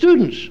graduate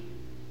students.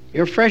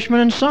 You're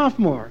freshman and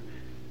sophomore,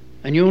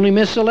 and you only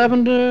miss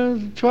 11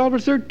 to 12 or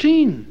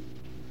 13.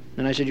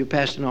 And I said, you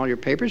passed in all your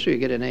papers, so you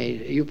get an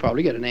A. You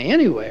probably get an A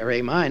anyway, or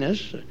A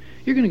minus.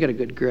 You're going to get a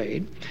good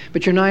grade.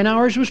 But your 9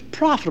 hours was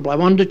profitable. I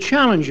wanted to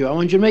challenge you. I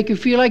wanted to make you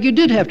feel like you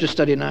did have to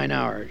study 9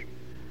 hours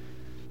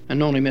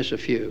and only miss a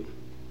few.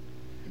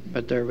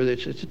 But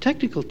it's a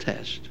technical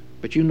test.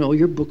 But you know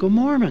your Book of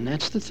Mormon.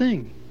 That's the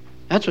thing.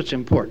 That's what's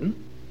important.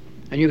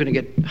 And you're going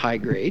to get high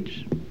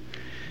grades.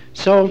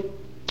 So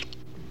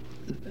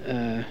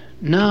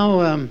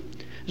now,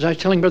 as I was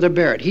telling Brother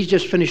Barrett, he's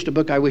just finished a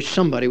book I wish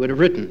somebody would have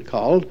written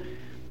called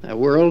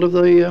World of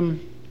the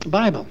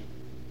Bible.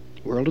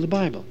 World of the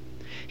Bible.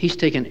 He's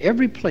taken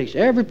every place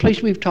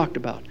we've talked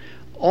about,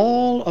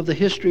 all of the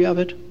history of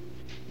it,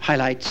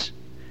 highlights,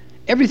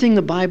 everything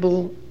the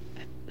Bible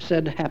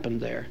said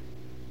happened there.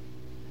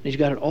 And he's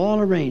got it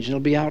all arranged, and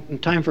it'll be out in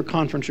time for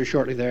conference or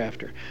shortly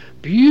thereafter.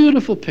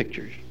 Beautiful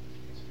pictures.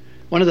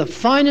 One of the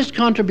finest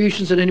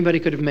contributions that anybody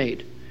could have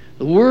made.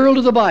 The world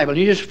of the Bible.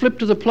 You just flip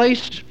to the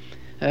place,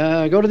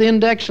 go to the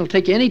index, it'll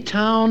take you any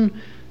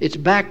town, its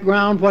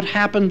background, what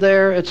happened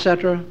there,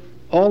 etc.,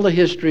 all the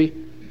history.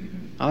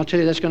 I'll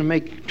tell you, that's going to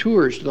make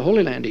tours to the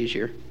Holy Land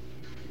easier.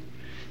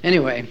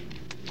 Anyway,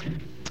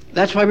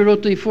 that's why we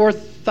wrote the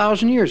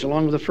 4,000 years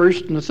along with the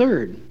first and the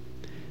third.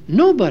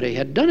 Nobody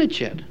had done it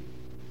yet. And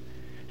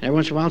every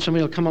once in a while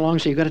somebody will come along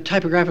and say, you've got a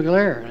typographical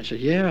error. And I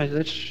said, yeah,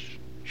 that's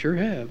sure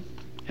have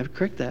to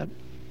correct that.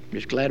 I'm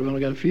just glad we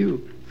only got a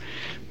few.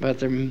 But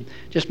there are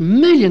just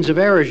millions of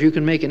errors you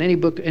can make in any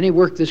book, any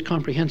work this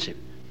comprehensive.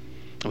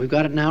 And we've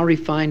got it now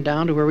refined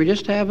down to where we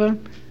just have a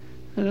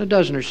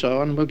dozen or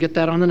so, and we'll get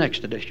that on the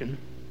next edition.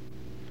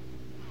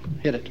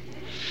 Hit it.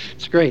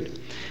 It's great.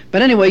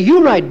 But anyway,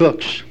 you write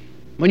books.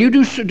 When you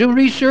do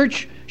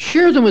research,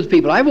 Share them with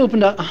people. I've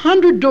opened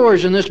 100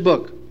 doors in this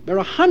book. There are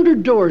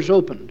 100 doors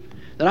opened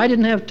that I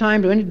didn't have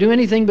time to do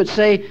anything but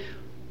say,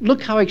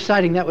 look how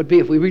exciting that would be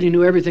if we really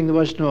knew everything there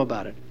was to know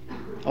about it.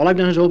 All I've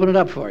done is open it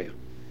up for you.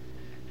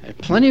 There's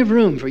plenty of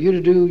room for you to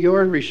do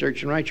your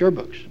research and write your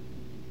books.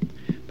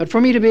 But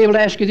for me to be able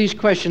to ask you these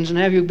questions and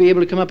have you be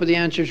able to come up with the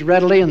answers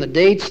readily and the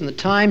dates and the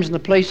times and the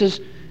places,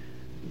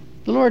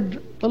 the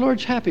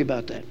Lord's happy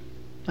about that.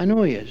 I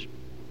know He is.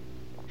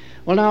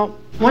 Well, now,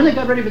 when they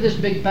got ready for this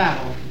big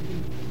battle,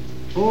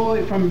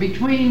 from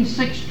between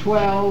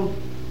 612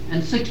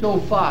 and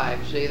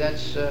 605, see,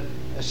 that's a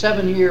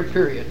 7-year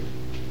period,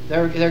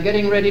 they're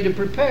getting ready to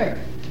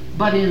prepare.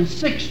 But in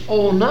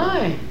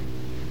 609,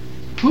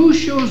 who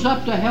shows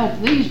up to help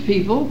these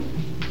people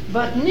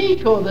but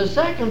Necho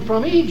II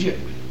from Egypt?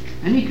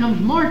 And he comes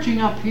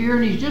marching up here,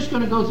 and he's just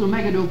going to go through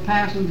Megiddo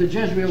Pass into the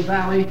Jezreel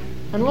Valley,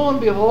 and lo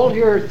and behold,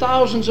 here are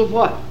thousands of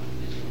what?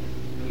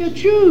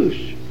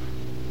 Jews,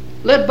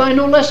 led by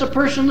no less a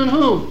person than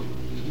whom?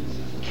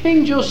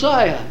 King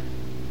Josiah.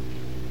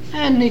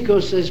 And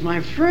Necho says,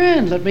 my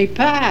friend, let me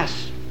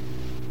pass.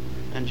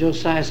 And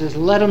Josiah says,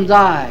 let them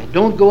die.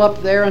 Don't go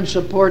up there and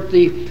support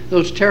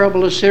those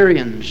terrible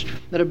Assyrians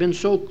that have been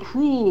so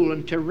cruel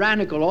and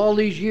tyrannical all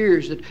these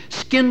years, that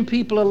skin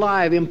people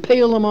alive,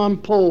 impale them on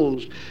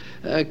poles,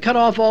 cut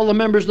off all the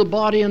members of the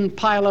body and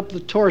pile up the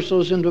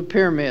torsos into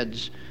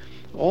pyramids.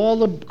 All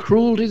the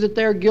cruelty that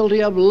they're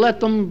guilty of,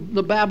 let them,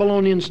 the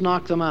Babylonians,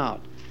 knock them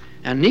out.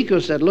 And Necho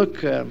said,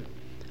 look,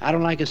 I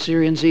don't like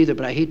Assyrians either,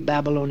 but I hate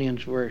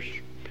Babylonians worse.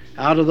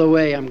 Out of the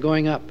way, I'm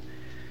going up.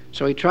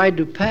 So he tried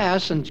to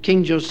pass, and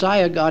King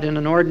Josiah got in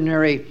an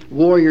ordinary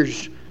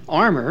warrior's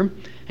armor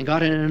and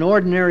got in an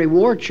ordinary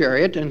war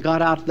chariot and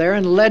got out there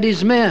and led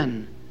his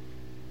men.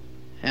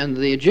 And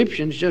the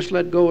Egyptians just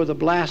let go of the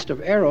blast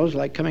of arrows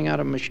like coming out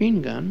of a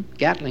machine gun,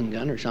 Gatling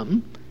gun or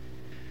something.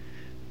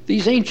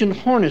 These ancient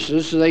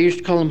harnesses, they used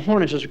to call them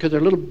harnesses because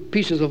they're little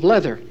pieces of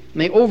leather.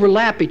 And they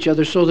overlap each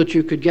other so that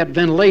you could get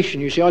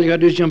ventilation. You see, all you got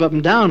to do is jump up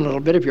and down a little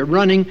bit. If you're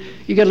running,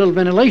 you get a little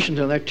ventilation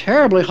to them. They're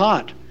terribly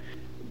hot.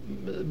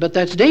 But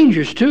that's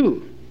dangerous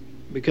too,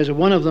 because if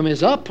one of them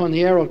is up when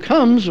the arrow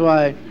comes,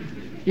 why,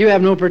 you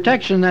have no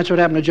protection. That's what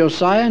happened to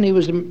Josiah, and he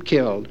was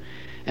killed.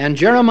 And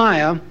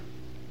Jeremiah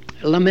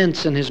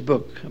laments in his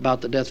book about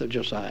the death of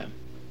Josiah.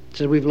 He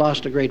said, we've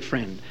lost a great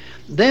friend.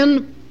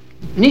 Then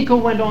Necho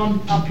went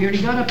on up here, and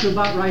he got up to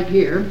about right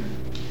here,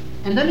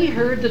 and then he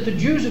heard that the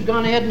Jews had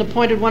gone ahead and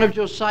appointed one of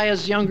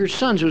Josiah's younger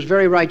sons, who was a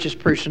very righteous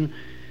person,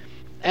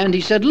 and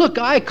he said, look,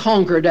 I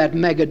conquered at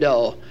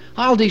Megiddo.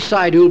 I'll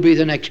decide who'll be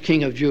the next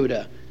king of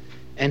Judah.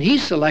 And he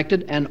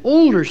selected an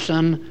older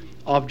son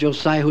of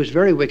Josiah, who was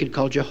very wicked,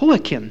 called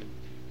Jehoiakim.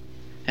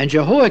 And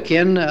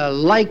Jehoiakim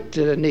liked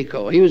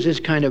Necho. He was his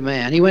kind of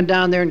man. He went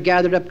down there and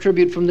gathered up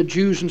tribute from the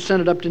Jews and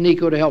sent it up to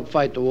Necho to help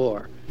fight the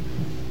war.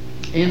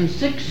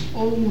 This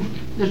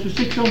was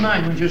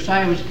 609 when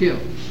Josiah was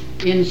killed.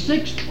 In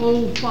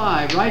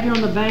 605, right here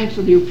on the banks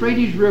of the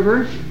Euphrates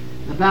River,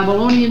 the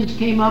Babylonians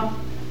came up.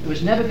 It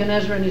was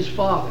Nebuchadnezzar and his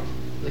father,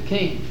 the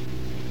king.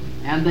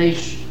 And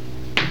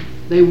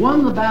they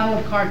won the Battle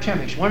of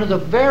Carchemish, one of the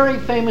very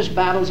famous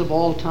battles of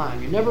all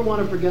time. You never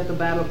want to forget the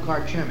Battle of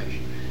Carchemish.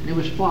 And it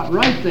was fought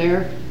right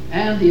there,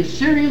 and the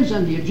Assyrians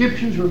and the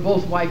Egyptians were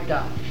both wiped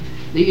out.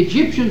 The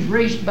Egyptians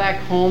raced back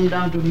home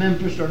down to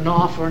Memphis or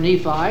Noph or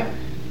Nephi,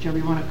 whichever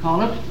you want to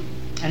call it.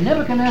 And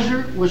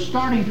Nebuchadnezzar was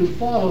starting to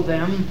follow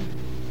them,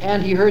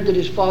 and he heard that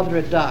his father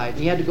had died.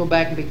 He had to go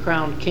back and be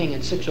crowned king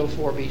in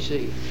 604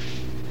 BC.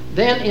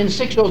 Then in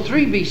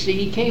 603 BC,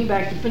 he came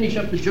back to finish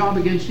up the job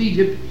against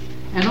Egypt,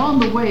 and on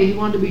the way, he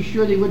wanted to be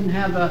sure they wouldn't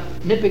have a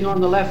nipping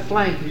on the left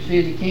flank, you see,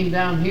 as he came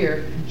down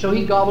here. So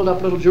he gobbled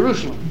up little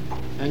Jerusalem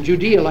and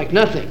Judea like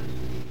nothing.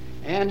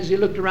 And as he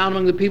looked around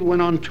among the people,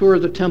 went on tour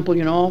of the temple,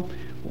 you know,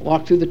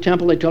 walked through the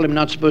temple. They told him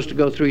not supposed to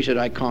go through. He said,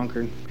 I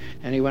conquered.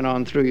 And he went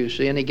on through, you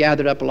see, and he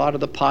gathered up a lot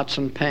of the pots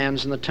and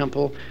pans in the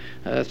temple,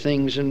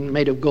 things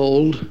made of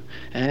gold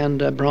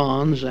and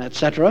bronze,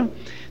 etc.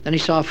 Then he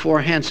saw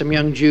 4 handsome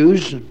young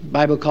Jews. The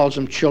Bible calls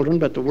them children,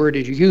 but the word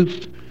is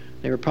youth.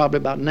 They were probably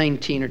about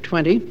 19 or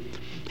 20.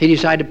 He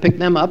decided to pick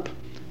them up.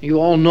 You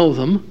all know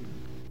them.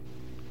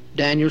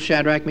 Daniel,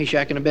 Shadrach,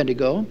 Meshach, and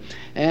Abednego.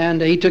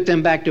 And he took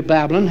them back to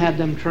Babylon, had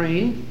them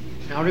trained.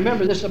 Now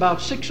remember, this is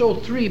about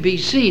 603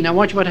 BC. Now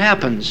watch what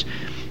happens.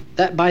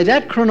 That by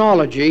that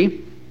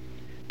chronology,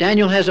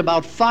 Daniel has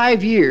about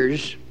 5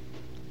 years,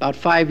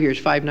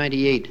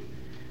 598.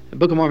 The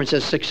Book of Mormon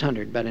says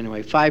 600, but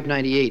anyway,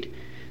 598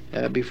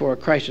 before a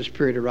crisis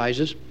period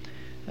arises.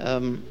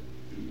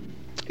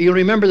 You'll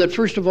remember that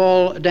first of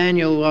all,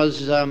 Daniel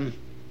was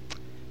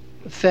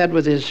fed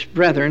with his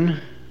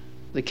brethren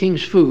the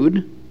king's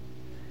food.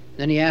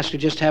 Then he asked to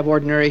just have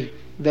ordinary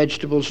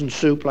vegetables and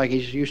soup like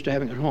he's used to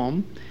having at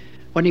home.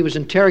 When he was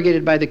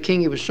interrogated by the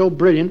king, he was so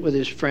brilliant with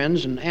his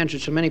friends and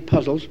answered so many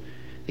puzzles.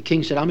 The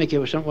king said, I'll make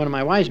you one of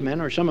my wise men,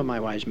 or some of my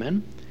wise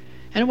men.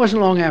 And it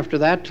wasn't long after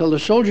that till the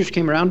soldiers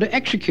came around to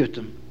execute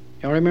them.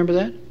 Y'all remember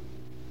that?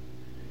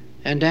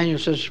 And Daniel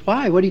says,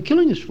 why? What are you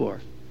killing us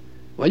for?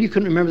 Well, you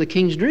couldn't remember the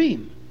king's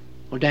dream.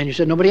 Well, Daniel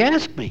said, nobody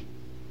asked me.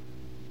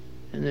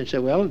 And they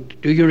said, well,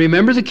 do you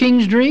remember the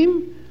king's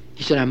dream?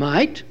 He said, I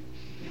might.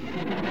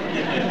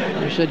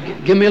 He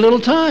said, give me a little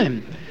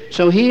time.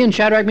 So he and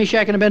Shadrach,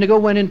 Meshach, and Abednego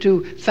went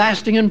into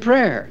fasting and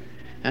prayer.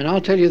 And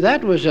I'll tell you,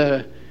 that was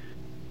an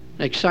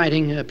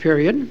exciting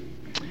period.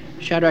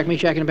 Shadrach,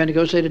 Meshach, and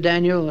Abednego say to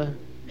Daniel,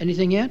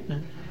 anything yet?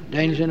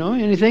 Daniel said, no,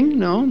 anything?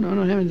 No,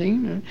 don't have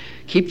anything. No.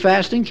 Keep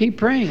fasting, keep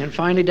praying. And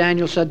finally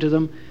Daniel said to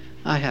them,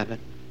 I have it.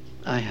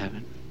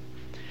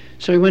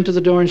 So he went to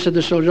the door and said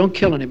to the soldier, don't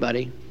kill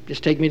anybody.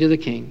 Just take me to the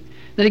king.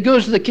 Then he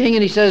goes to the king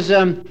and he says,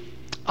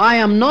 I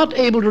am not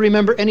able to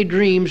remember any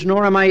dreams,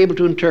 nor am I able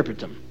to interpret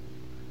them.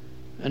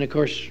 And of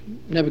course,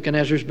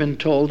 Nebuchadnezzar's been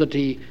told that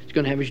he's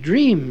going to have his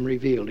dream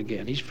revealed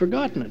again. He's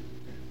forgotten it.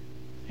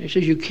 He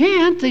says, you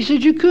can't. They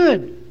said you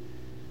could.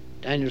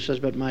 Daniel says,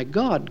 but my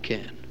God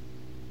can.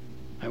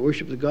 I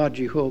worship the God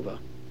Jehovah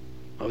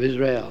of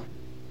Israel.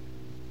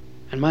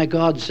 And my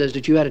God says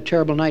that you had a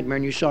terrible nightmare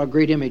and you saw a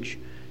great image,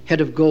 head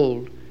of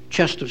gold,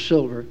 chest of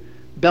silver,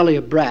 belly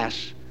of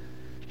brass,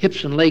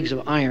 hips and legs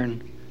of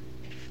iron,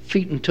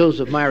 feet and toes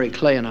of miry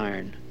clay and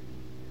iron.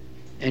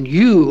 And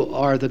you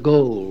are the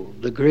gold,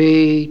 the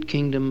great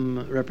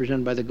kingdom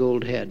represented by the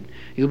gold head.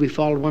 You'll be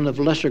followed one of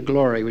lesser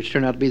glory, which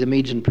turned out to be the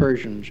Medes and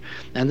Persians,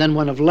 and then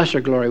one of lesser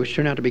glory, which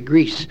turned out to be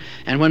Greece,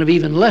 and one of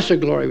even lesser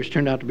glory, which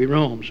turned out to be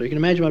Rome. So you can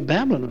imagine what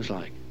Babylon was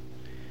like.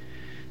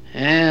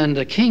 And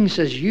the king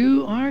says,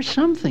 you are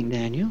something,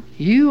 Daniel.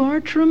 You are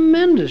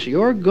tremendous.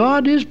 Your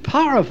God is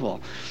powerful.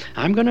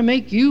 I'm going to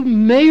make you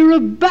mayor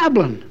of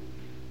Babylon.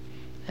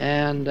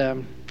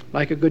 And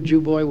like a good Jew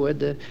boy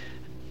would,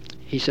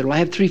 he said, well, I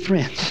have 3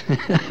 friends.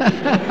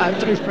 I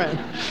have 3 friends.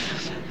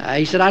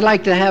 He said, I'd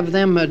like to have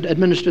them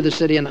administer the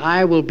city, and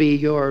I will be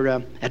your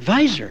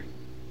advisor.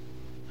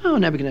 Oh,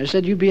 Nebuchadnezzar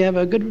said, you'd be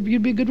a good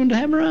one to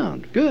have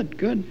around.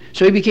 Good.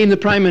 So he became the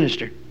prime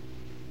minister.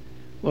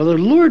 Well, the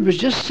Lord was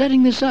just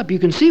setting this up. You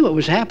can see what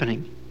was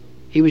happening.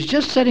 He was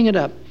just setting it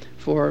up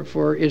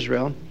for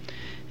Israel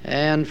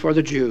and for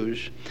the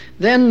Jews.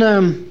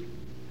 Then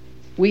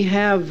we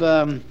have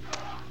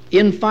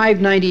in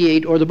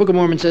 598, or the Book of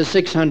Mormon says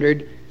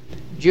 600,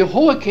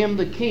 Jehoiakim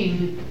the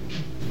king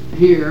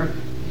here,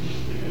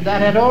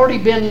 that had already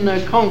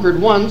been conquered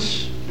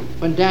once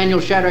when Daniel,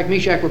 Shadrach,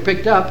 Meshach were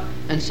picked up,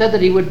 and said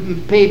that he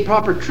would pay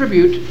proper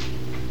tribute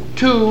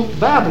to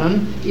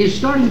Babylon, is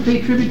starting to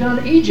pay tribute down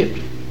to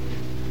Egypt.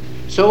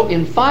 So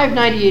in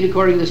 598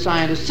 according to the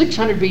scientists,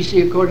 600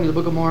 BC according to the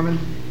Book of Mormon,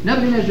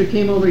 Nebuchadnezzar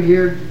came over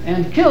here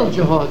and killed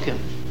Jehoiakim.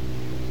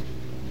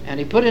 And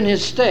he put in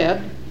his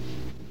stead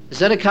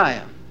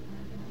Zedekiah,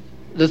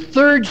 the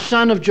 3rd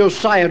son of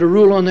Josiah, to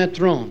rule on that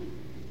throne.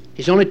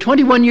 He's only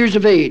 21 years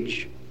of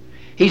age.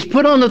 He's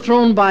put on the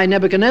throne by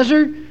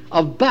Nebuchadnezzar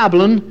of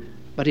Babylon,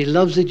 but he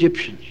loves the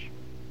Egyptians.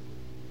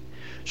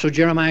 So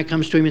Jeremiah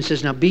comes to him and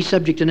says, now be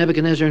subject to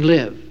Nebuchadnezzar and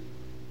live.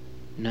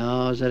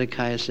 No,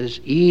 Zedekiah says,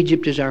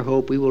 Egypt is our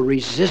hope. We will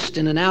resist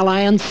in an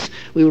alliance.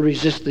 We will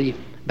resist the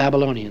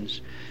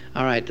Babylonians.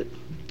 All right,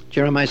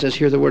 Jeremiah says,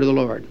 hear the word of the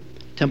Lord.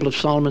 Temple of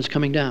Solomon's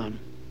coming down.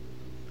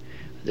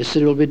 The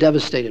city will be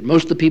devastated.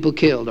 Most of the people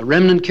killed. A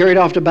remnant carried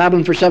off to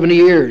Babylon for 70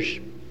 years.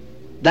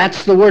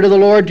 That's the word of the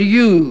Lord to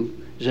you,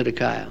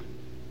 Zedekiah.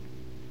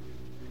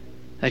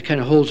 That kind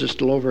of holds us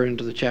still over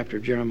into the chapter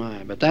of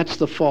Jeremiah. But that's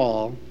the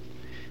fall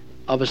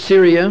of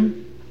Assyria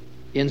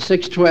in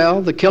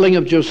 612, the killing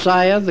of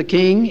Josiah the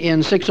king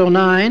in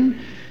 609,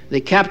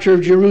 the capture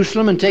of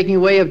Jerusalem and taking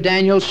away of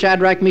Daniel,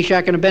 Shadrach,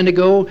 Meshach, and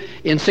Abednego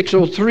in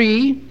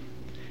 603,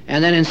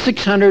 and then in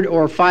 600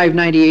 or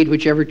 598,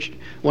 whichever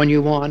one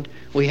you want,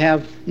 we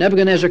have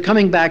Nebuchadnezzar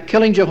coming back,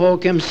 killing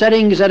Jehoiakim,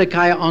 setting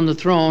Zedekiah on the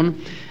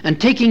throne, and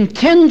taking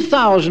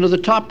 10,000 of the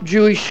top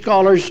Jewish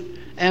scholars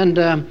and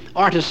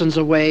artisans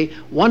away,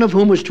 one of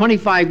whom was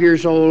 25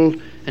 years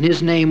old, and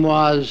his name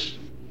was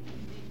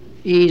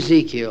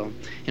Ezekiel.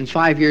 In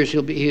 5 years,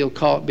 he'll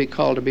be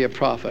called to be a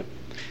prophet.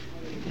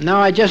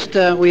 Now,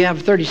 we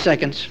have 30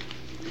 seconds.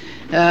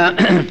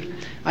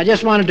 I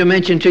just wanted to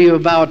mention to you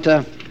about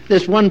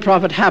this one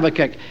prophet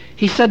Habakkuk.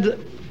 He said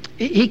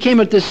he came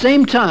at the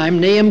same time.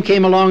 Nahum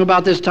came along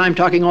about this time,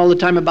 talking all the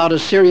time about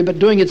Assyria, but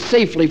doing it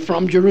safely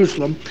from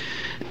Jerusalem.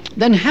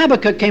 Then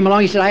Habakkuk came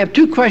along. He said, I have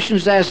 2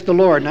 questions to ask the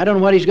Lord, and I don't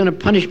know what he's going to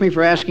punish me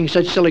for asking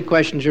such silly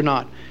questions or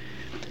not.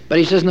 But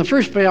he says, in the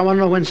first place, I want to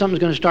know when something's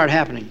going to start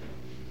happening.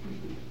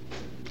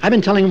 I've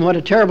been telling them what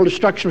a terrible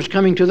destruction was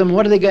coming to them.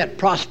 What do they get?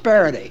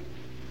 Prosperity.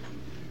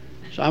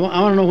 So I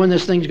want to know when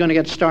this thing's going to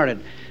get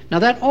started. Now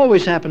that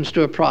always happens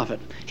to a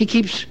prophet. He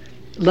keeps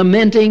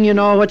lamenting,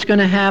 what's going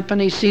to happen.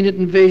 He's seen it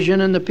in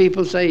vision, and the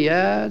people say,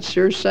 yeah, it's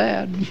sure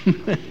sad.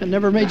 It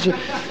never made so.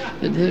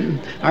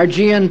 Our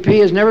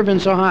GNP has never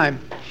been so high.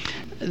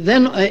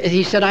 Then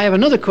he said, I have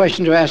another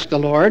question to ask the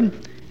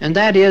Lord, and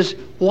that is,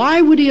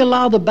 why would he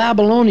allow the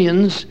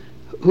Babylonians,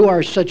 who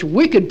are such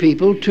wicked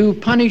people, to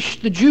punish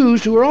the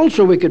Jews, who are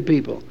also wicked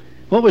people?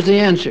 What was the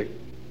answer?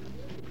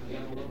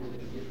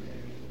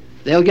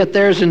 They'll get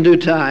theirs in due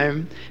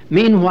time.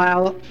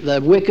 Meanwhile, the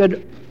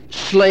wicked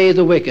slay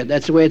the wicked.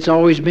 That's the way it's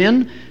always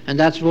been, and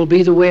that will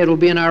be the way it will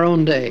be in our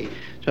own day.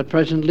 So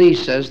President Lee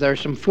says there are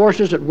some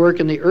forces at work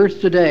in the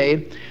earth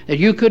today that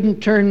you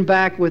couldn't turn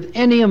back with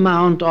any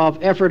amount of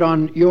effort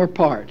on your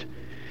part.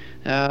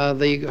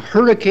 The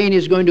hurricane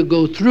is going to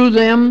go through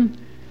them,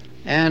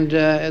 and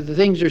the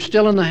things are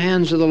still in the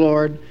hands of the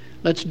Lord.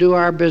 Let's do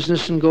our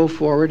business and go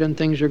forward, and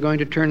things are going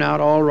to turn out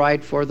all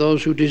right for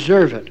those who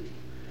deserve it.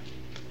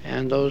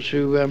 And those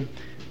who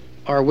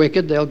are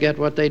wicked, they'll get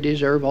what they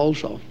deserve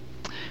also.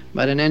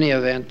 But in any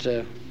event,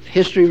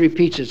 history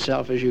repeats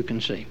itself, as you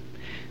can see.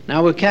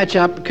 Now we'll catch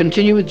up,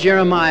 continue with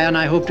Jeremiah, and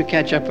I hope to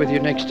catch up with you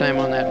next time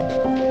on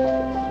that.